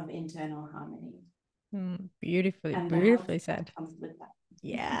internal harmony. Beautifully, And the health beautifully that said. comes with that.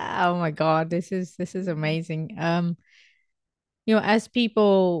 Yeah. Oh my God, this is amazing. As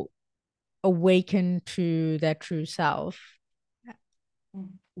people awaken to their true self,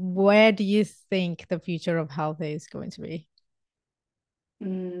 where do you think the future of health is going to be?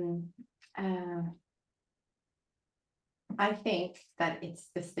 I think that it's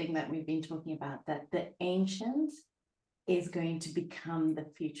this thing that we've been talking about, that the ancient is going to become the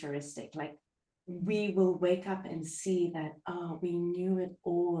futuristic. Like, we will wake up and see that, oh, we knew it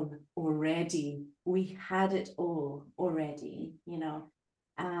all already. We had it all already,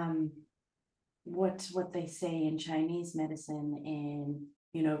 what they say in Chinese medicine,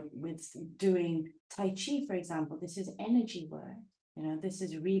 with doing Tai Chi, for example, this is energy work. This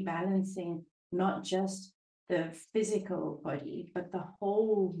is rebalancing not just the physical body, but the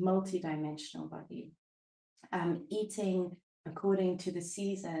whole multidimensional body. Eating according to the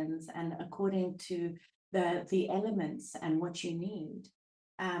seasons and according to the elements and what you need.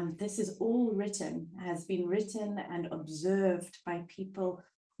 This is all has been written and observed by people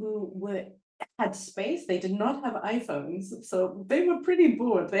who had space. They did not have iPhones, so they were pretty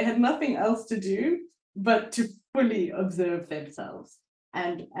bored. They had nothing else to do but to fully observe themselves.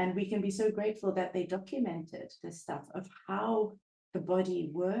 And we can be so grateful that they documented this stuff of how the body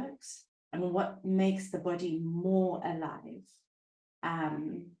works and what makes the body more alive.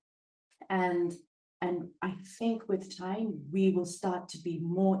 And I think with time, we will start to be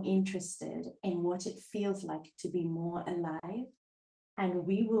more interested in what it feels like to be more alive. And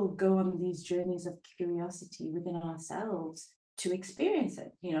we will go on these journeys of curiosity within ourselves to experience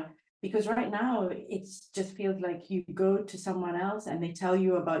it, because right now it just feels like you go to someone else and they tell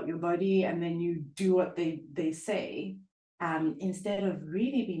you about your body and then you do what they say, instead of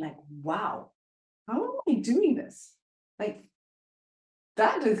really being like, wow, how am I doing this? Like,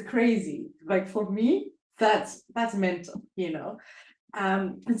 that is crazy. Like, for me, that's mental,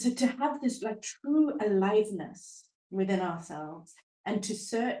 and so to have this like true aliveness within ourselves and to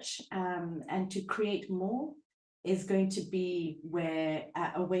search and to create more is going to be where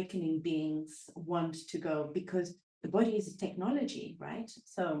awakening beings want to go, because the body is a technology, right?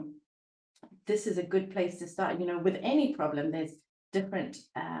 So this is a good place to start. With any problem, there's different,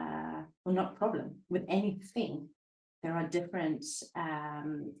 well, not problem, with anything, there are different,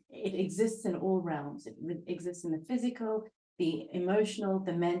 it exists in all realms. It exists in the physical, the emotional,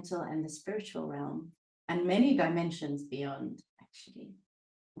 the mental, and the spiritual realm, and many dimensions beyond, actually.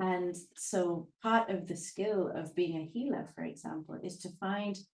 And so part of the skill of being a healer, for example, is to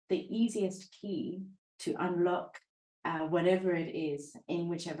find the easiest key to unlock whatever it is in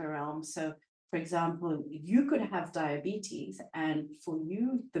whichever realm. So, for example, you could have diabetes, and for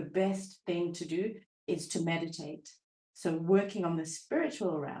you, the best thing to do is to meditate. So working on the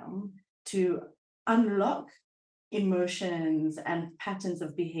spiritual realm to unlock emotions and patterns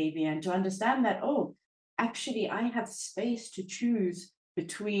of behavior, and to understand that, oh, actually, I have space to choose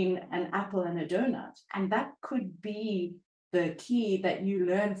between an apple and a donut. And that could be the key that you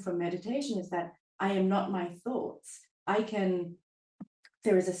learn from meditation, is that I am not my thoughts.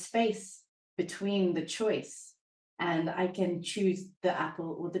 There is a space between the choice, and I can choose the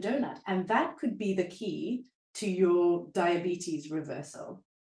apple or the donut. And that could be the key to your diabetes reversal.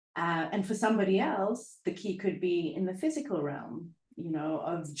 And for somebody else, the key could be in the physical realm,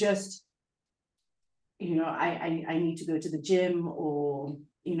 of just, I need to go to the gym, or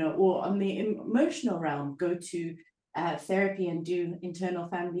on the emotional realm, go to therapy and do internal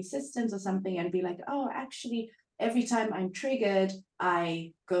family systems or something, and be like, oh, actually, every time I'm triggered,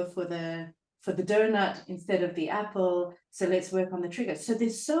 I go for the donut instead of the apple. So let's work on the trigger. So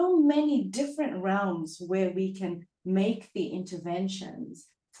there's so many different realms where we can make the interventions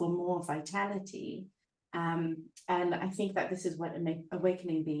for more vitality. And I think that this is what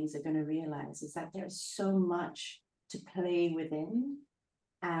awakening beings are going to realize, is that there's so much to play within,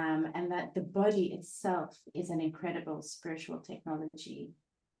 and that the body itself is an incredible spiritual technology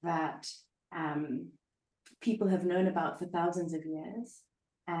that people have known about for thousands of years,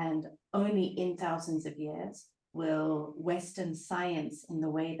 and only in thousands of years will Western science, in the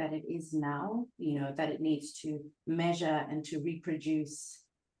way that it is now, that it needs to measure and to reproduce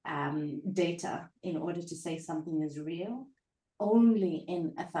data in order to say something is real. Only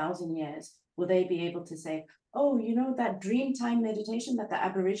in 1,000 years will they be able to say, oh, that dream time meditation that the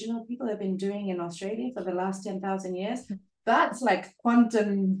Aboriginal people have been doing in Australia for the last 10,000 years, that's like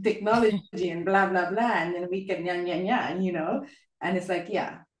quantum technology and blah, blah, blah. And then we can, and it's like,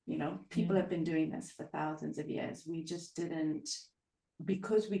 yeah, people have been doing this for thousands of years. We just didn't,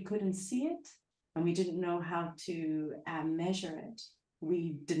 because we couldn't see it and we didn't know how to measure it,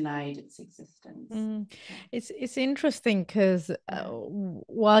 we denied its existence. It's interesting because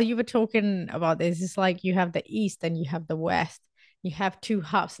while you were talking about this, it's like you have the East and you have the West. You have two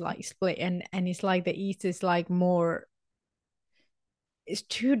halves like split, and it's like the East is like more. It's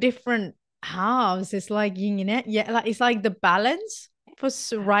two different halves. It's like yin and yang. Yeah, like it's like the balance for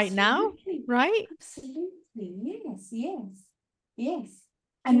right now, right? Absolutely. Yes.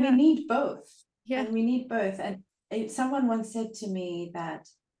 And we need both. Yeah. And we need both. And someone once said to me that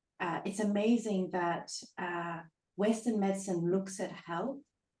it's amazing that Western medicine looks at health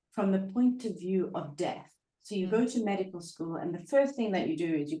from the point of view of death. So you go to medical school, and the first thing that you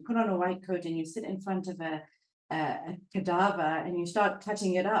do is you put on a white coat and you sit in front of a cadaver and you start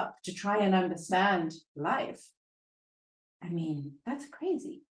cutting it up to try and understand life. I mean, that's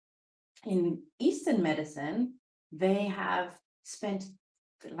crazy. In Eastern medicine, they have spent,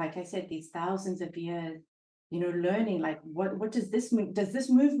 like I said, these thousands of years, learning like what does this mean? Does this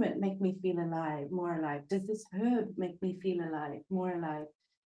movement make me feel alive, more alive? Does this herb make me feel alive, more alive?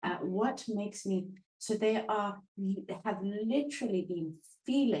 What makes me, so they have literally been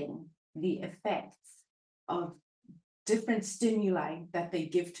feeling the effects of different stimuli that they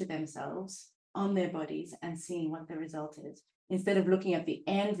give to themselves on their bodies and seeing what the result is, instead of looking at the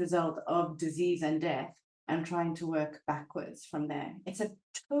end result of disease and death and trying to work backwards from there. It's a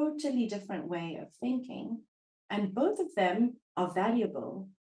totally different way of thinking, and both of them are valuable,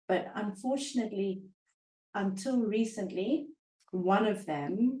 but unfortunately, until recently, one of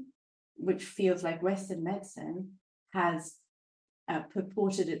them, which feels like Western medicine, has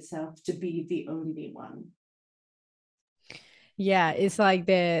purported itself to be the only one. Yeah, it's like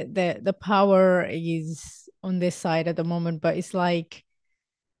the power is on this side at the moment, but it's like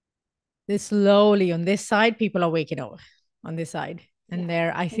this slowly on this side, people are waking up on this side. And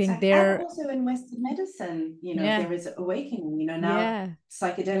I think exactly. And they're also in Western medicine, yeah, there is awakening, now yeah,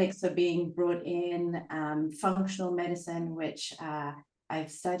 psychedelics are being brought in, functional medicine, which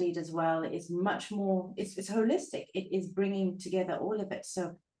I've studied as well, is much more, it's holistic. It is bringing together all of it.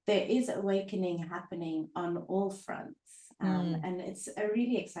 So there is awakening happening on all fronts. And it's a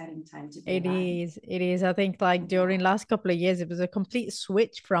really exciting time to be alive. It is. I think like during last couple of years, it was a complete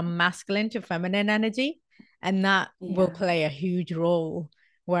switch from masculine to feminine energy, and that will Yeah. play a huge role.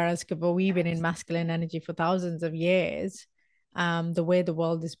 Whereas we've been in masculine energy for thousands of years, the way the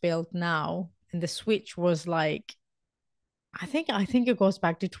world is built now, and the switch was like, I think it goes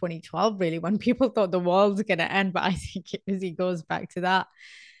back to 2012, really, when people thought the world's gonna end, but I think it goes back to that.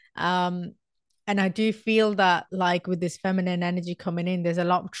 Um, and I do feel that like with this feminine energy coming in, there's a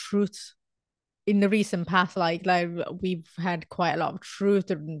lot of truth in the recent past, like we've had quite a lot of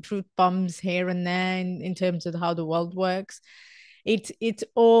truth bombs here and there in terms of how the world works. It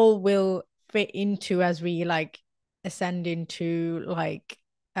all will fit into as we like ascend into like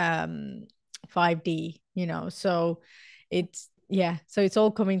 5D, so it's yeah, so it's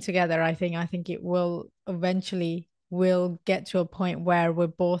all coming together. I think it will eventually will get to a point where we're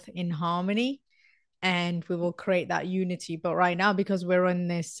both in harmony and we will create that unity. But right now, because we're in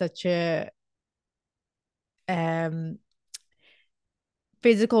this such a um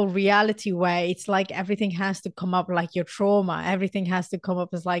physical reality where it's like everything has to come up, like your trauma, everything has to come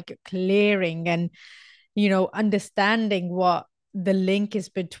up as like clearing and understanding what the link is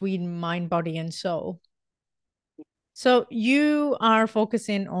between mind, body, and soul. So you are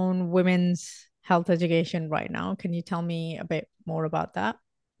focusing on women's health education right now. Can you tell me a bit more about that?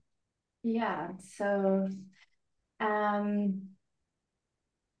 Yeah. So um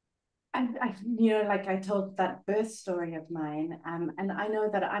like I told that birth story of mine, and I know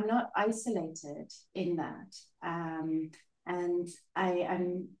that I'm not isolated in that. And I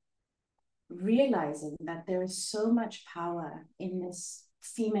am realizing that there is so much power in this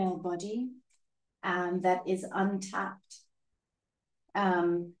female body, that is untapped,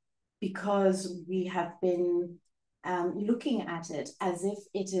 because we have been looking at it as if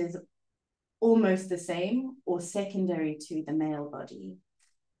it is almost the same or secondary to the male body.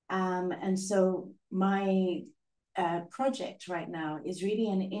 And so my project right now is really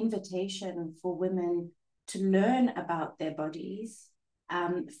an invitation for women to learn about their bodies,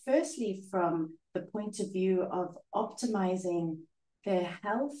 firstly from the point of view of optimizing their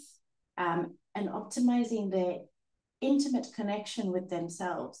health, and optimizing their intimate connection with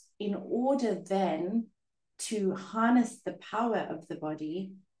themselves, in order then to harness the power of the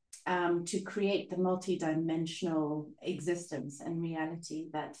body to create the multidimensional existence and reality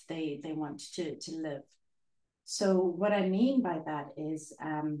that they want to live. So what I mean by that is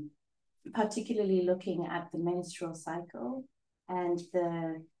particularly looking at the menstrual cycle and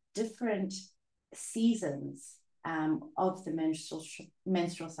the different seasons of the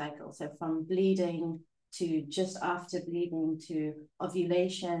menstrual cycle. So from bleeding to just after bleeding to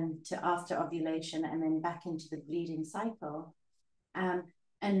ovulation to after ovulation and then back into the bleeding cycle.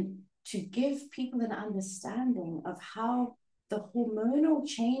 And to give people an understanding of how the hormonal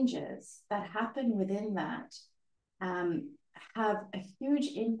changes that happen within that have a huge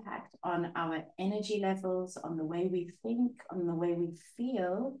impact on our energy levels, on the way we think, on the way we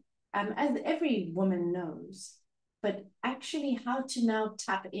feel, as every woman knows, but actually how to now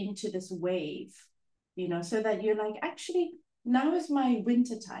tap into this wave, you know, so that you're like, actually, now is my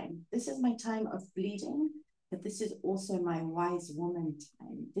winter time. This is my time of bleeding, but this is also my wise woman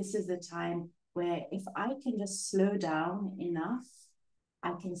time. This is the time where if I can just slow down enough,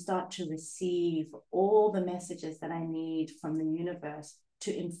 I can start to receive all the messages that I need from the universe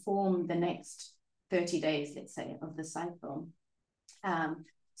to inform the next 30 days, let's say, of the cycle.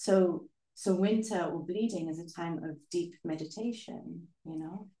 So winter or bleeding is a time of deep meditation, you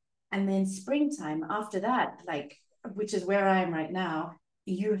know, and then springtime after that, like, which is where I am right now,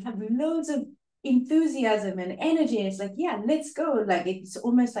 you have loads of enthusiasm and energy. And it's like, yeah, let's go. Like, it's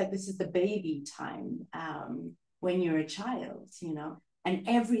almost like this is the baby time when you're a child, you know, and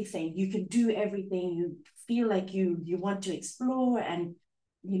everything, you can do everything. You feel like you want to explore and,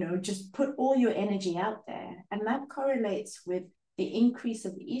 you know, just put all your energy out there. And that correlates with the increase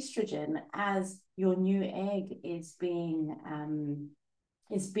of estrogen as your new egg is being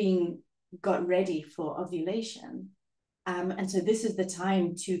got ready for ovulation. And so this is the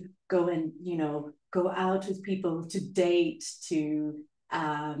time to go and, you know, go out with people, to date, to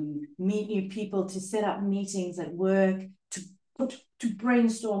meet new people, to set up meetings at work, to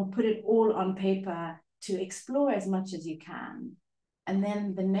brainstorm, put it all on paper, to explore as much as you can. And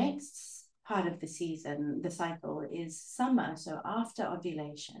then the next part of the season, the cycle, is summer, so after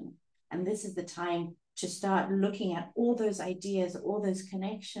ovulation. And this is the time to start looking at all those ideas, all those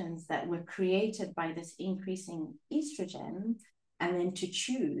connections that were created by this increasing estrogen, and then to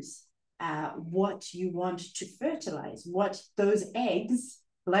choose what you want to fertilize, what those eggs,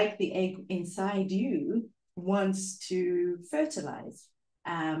 like the egg inside you, wants to fertilize.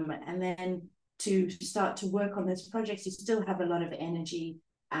 And then to start to work on those projects, you still have a lot of energy,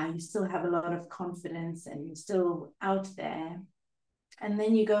 you still have a lot of confidence, and you're still out there. And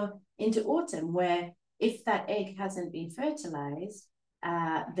then you go into autumn, where if that egg hasn't been fertilized,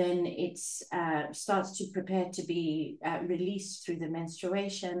 then it starts to prepare to be released through the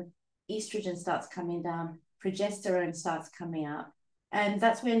menstruation. Estrogen starts coming down, progesterone starts coming up. And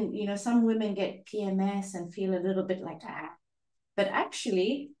that's when, you know, some women get PMS and feel a little bit like, but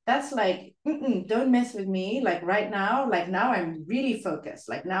actually that's like, don't mess with me. Like right now, like now I'm really focused.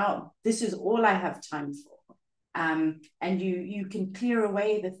 Like now this is all I have time for. And you can clear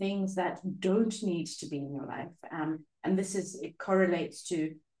away the things that don't need to be in your life. And it correlates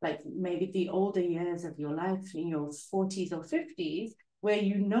to like maybe the older years of your life, in your 40s or 50s, where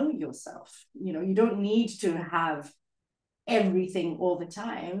you know yourself. You know, you don't need to have everything all the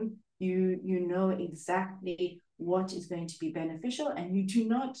time. You know exactly what is going to be beneficial, and you do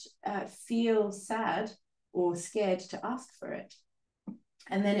not feel sad or scared to ask for it.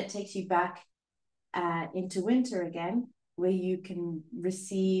 And then it takes you back into winter again, where you can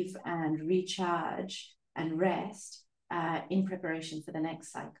receive and recharge and rest in preparation for the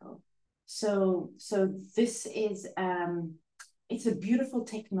next cycle. So this is it's a beautiful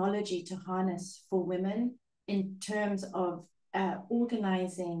technology to harness for women in terms of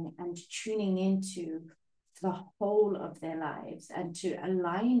organizing and tuning into the whole of their lives, and to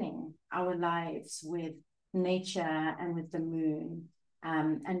aligning our lives with nature and with the moon,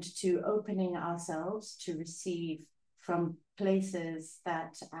 and to opening ourselves to receive from places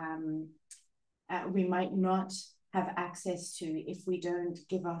that we might not have access to if we don't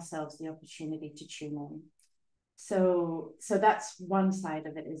give ourselves the opportunity to tune in. So that's one side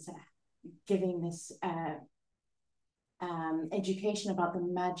of it, is giving this education about the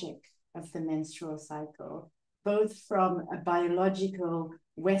magic of the menstrual cycle, both from a biological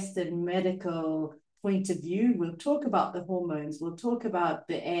Western medical point of view. We'll talk about the hormones, we'll talk about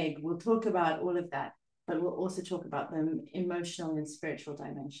the egg, we'll talk about all of that, but we'll also talk about the emotional and spiritual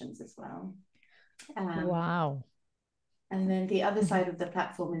dimensions as well. Wow. And then the other side of the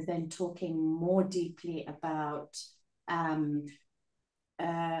platform is then talking more deeply about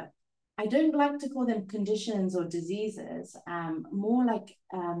I don't like to call them conditions or diseases, more like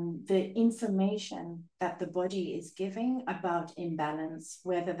the information that the body is giving about imbalance,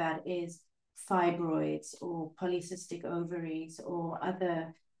 whether that is fibroids or polycystic ovaries or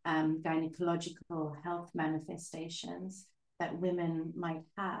other gynecological health manifestations that women might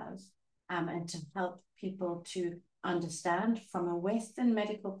have, and to help people to understand from a Western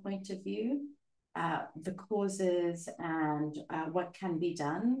medical point of view the causes and what can be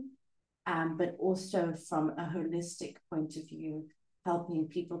done, but also from a holistic point of view, helping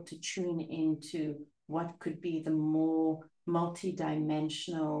people to tune into what could be the more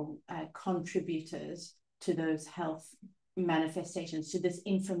multidimensional contributors to those health manifestations, to this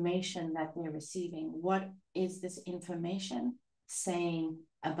information that they're receiving. What is this information saying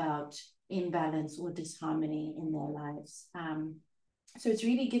about imbalance or disharmony in their lives? So it's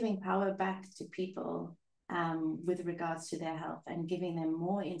really giving power back to people with regards to their health and giving them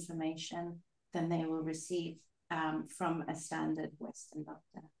more information than they will receive from a standard Western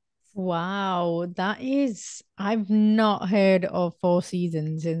doctor. Wow, I've not heard of Four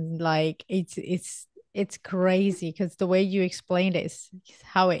Seasons, and like it's crazy because the way you explained it is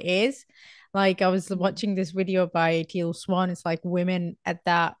how it is. Like I was watching this video by Teal Swan. It's like women at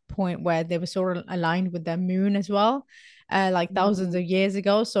that point where they were sort of aligned with their moon as well, like thousands of years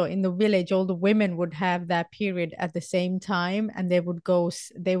ago. So in the village, all the women would have that period at the same time, and they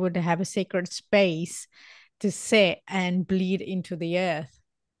would have a sacred space to sit and bleed into the earth.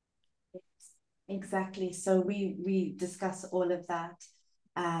 Exactly. So we discuss all of that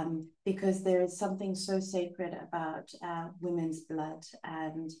because there is something so sacred about women's blood,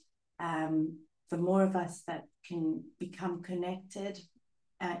 and the more of us that can become connected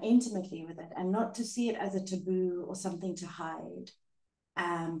intimately with it, and not to see it as a taboo or something to hide,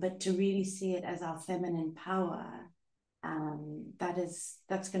 but to really see it as our feminine power.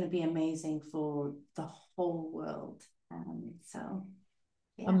 That's going to be amazing for the whole world. So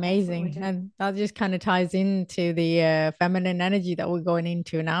yeah, that's what we're Amazing. doing. And that just kind of ties into the feminine energy that we're going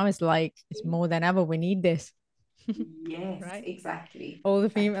into now. It's like it's more than ever. We need this. Yes, Right? exactly, All the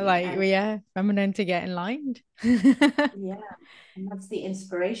female, exactly. like, And yeah, feminine to get in line. yeah, and that's the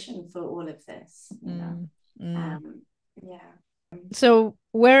inspiration for all of this, you know. Mm, mm. Um, yeah. So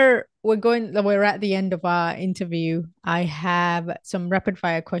we're at the end of our interview. I have some rapid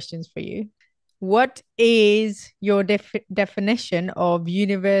fire questions for you. What is your definition of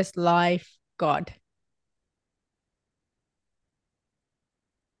universe, life, God?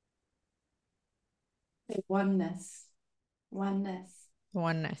 Oneness, oneness.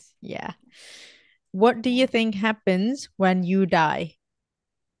 Oneness. Yeah. What do you Yeah. think happens when you die?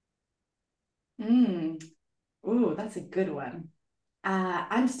 Mm. Oh, that's a good one.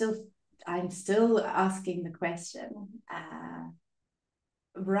 I'm still asking the question.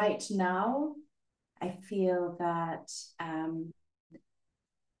 Right now, I feel that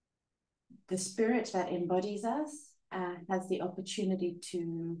the spirit that embodies us has the opportunity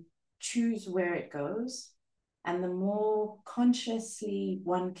to choose where it goes. And the more consciously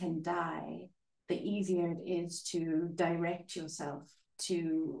one can die, the easier it is to direct yourself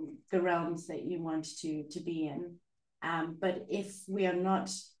to the realms that you want to be in. But if we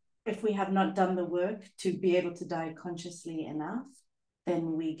have not done the work to be able to die consciously enough,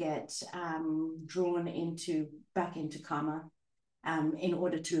 then we get drawn back into karma in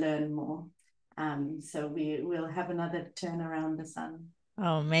order to learn more. So we will have another turn around the sun.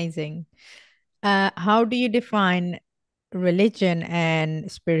 Oh, amazing. How do you define religion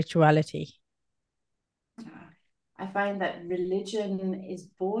and spirituality? I find that religion is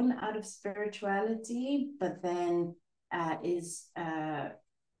born out of spirituality, but then is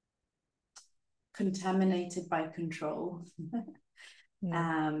contaminated by control.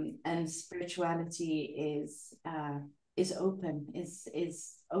 Mm. And spirituality is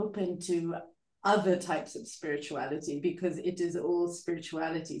open to other types of spirituality because it is all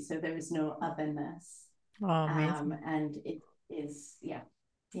spirituality. So there is no otherness, Oh, amazing. and it is yeah.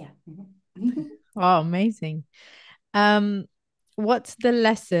 Oh, amazing. Um, what's the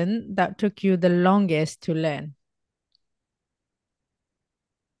lesson that took you the longest to learn?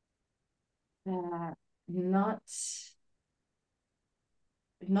 uh, not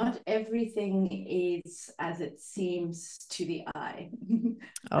not everything is as it seems to the eye.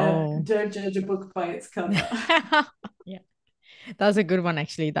 Oh, Don't judge a book by its cover. yeah, that's a good one,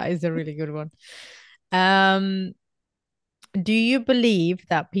 actually. That is a really good one. Um, do you believe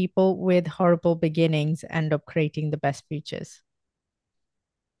that people with horrible beginnings end up creating the best futures?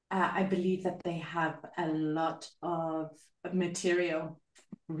 I believe that they have a lot of material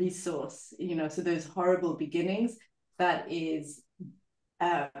resource, so those horrible beginnings, that is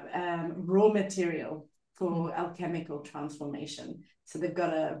raw material for alchemical transformation. So they've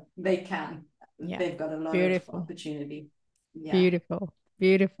got a lot of opportunity. Yeah. Beautiful,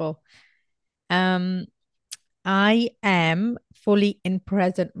 beautiful. I am fully in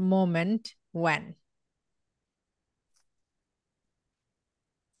present moment when?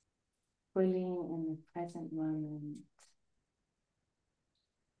 Fully in the present moment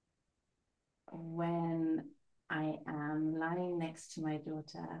when I am lying next to my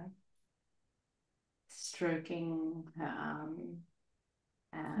daughter, stroking her arm,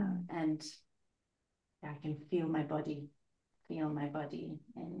 and I can feel my body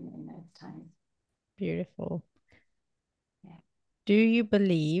in those times. Beautiful. Yeah. Do you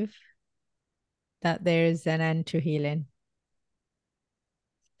believe that there is an end to healing?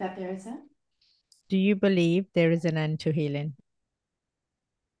 That there is a? Do you believe there is an end to healing?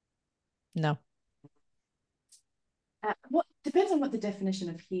 No. What depends on what the definition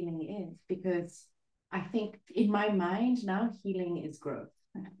of healing is, because I think in my mind now healing is growth.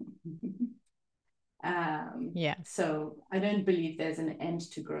 So I don't believe there's an end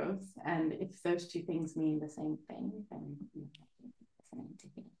to growth, and if those two things mean the same thing, then there's an end to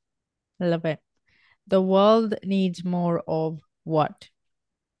healing. Love it. The world needs more of what?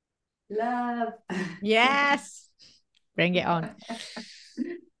 Love. Yes. Bring it on.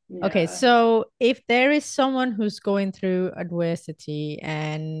 Yeah. Okay, so if there is someone who's going through adversity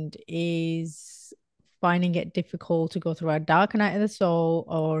and is finding it difficult to go through a dark night of the soul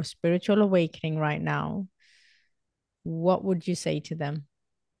or spiritual awakening right now, what would you say to them?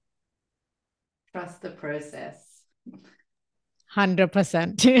 Trust the process.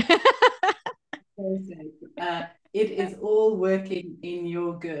 100%. It is all working in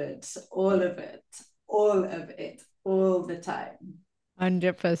your good, all of it, all the time.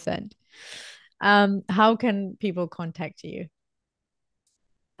 100%. How can people contact you?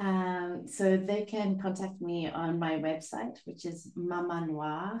 So they can contact me on my website, which is Mama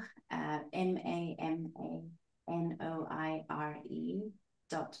Noire,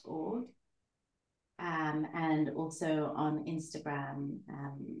 MAMANOIRE.org. And also on Instagram,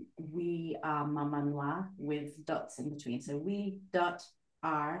 we are Mama Noire with dots in between. So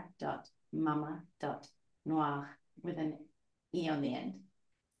we.r.mama.noire with an E on the end.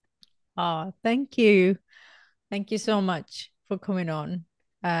 Oh, thank you. Thank you so much for coming on.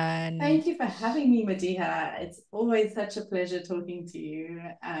 And thank you for having me, Madiha. It's always such a pleasure talking to you.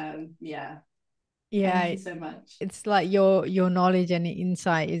 Yeah. Thank you so much. It's like your knowledge and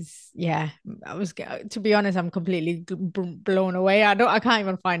insight is, to be honest, I'm completely blown away. I can't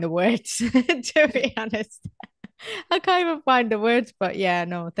even find the words to be honest. I can't even find the words, but yeah,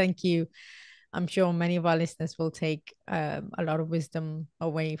 no, thank you. I'm sure many of our listeners will take a lot of wisdom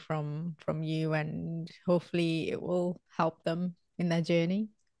away from you, and hopefully it will help them in their journey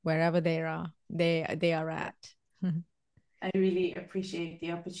wherever they are at. I really appreciate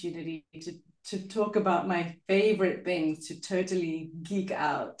the opportunity to talk about my favorite things, to totally geek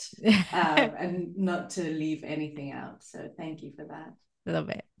out and not to leave anything out. So thank you for that. Love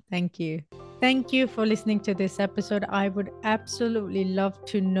it. Thank you. Thank you for listening to this episode. I would absolutely love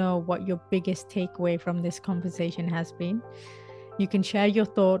to know what your biggest takeaway from this conversation has been. You can share your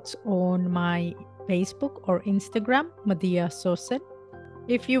thoughts on my Facebook or Instagram, Madiha Sosan.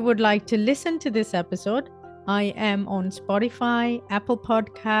 If you would like to listen to this episode, I am on Spotify, Apple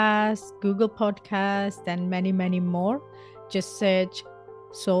Podcasts, Google Podcasts, and many, many more. Just search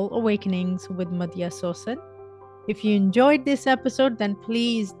Soul Awakenings with Madiha Sosan. If you enjoyed this episode, then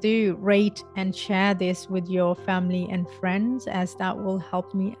please do rate and share this with your family and friends, as that will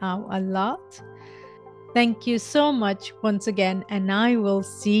help me out a lot. Thank you so much once again, and I will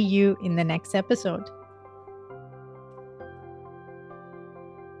see you in the next episode.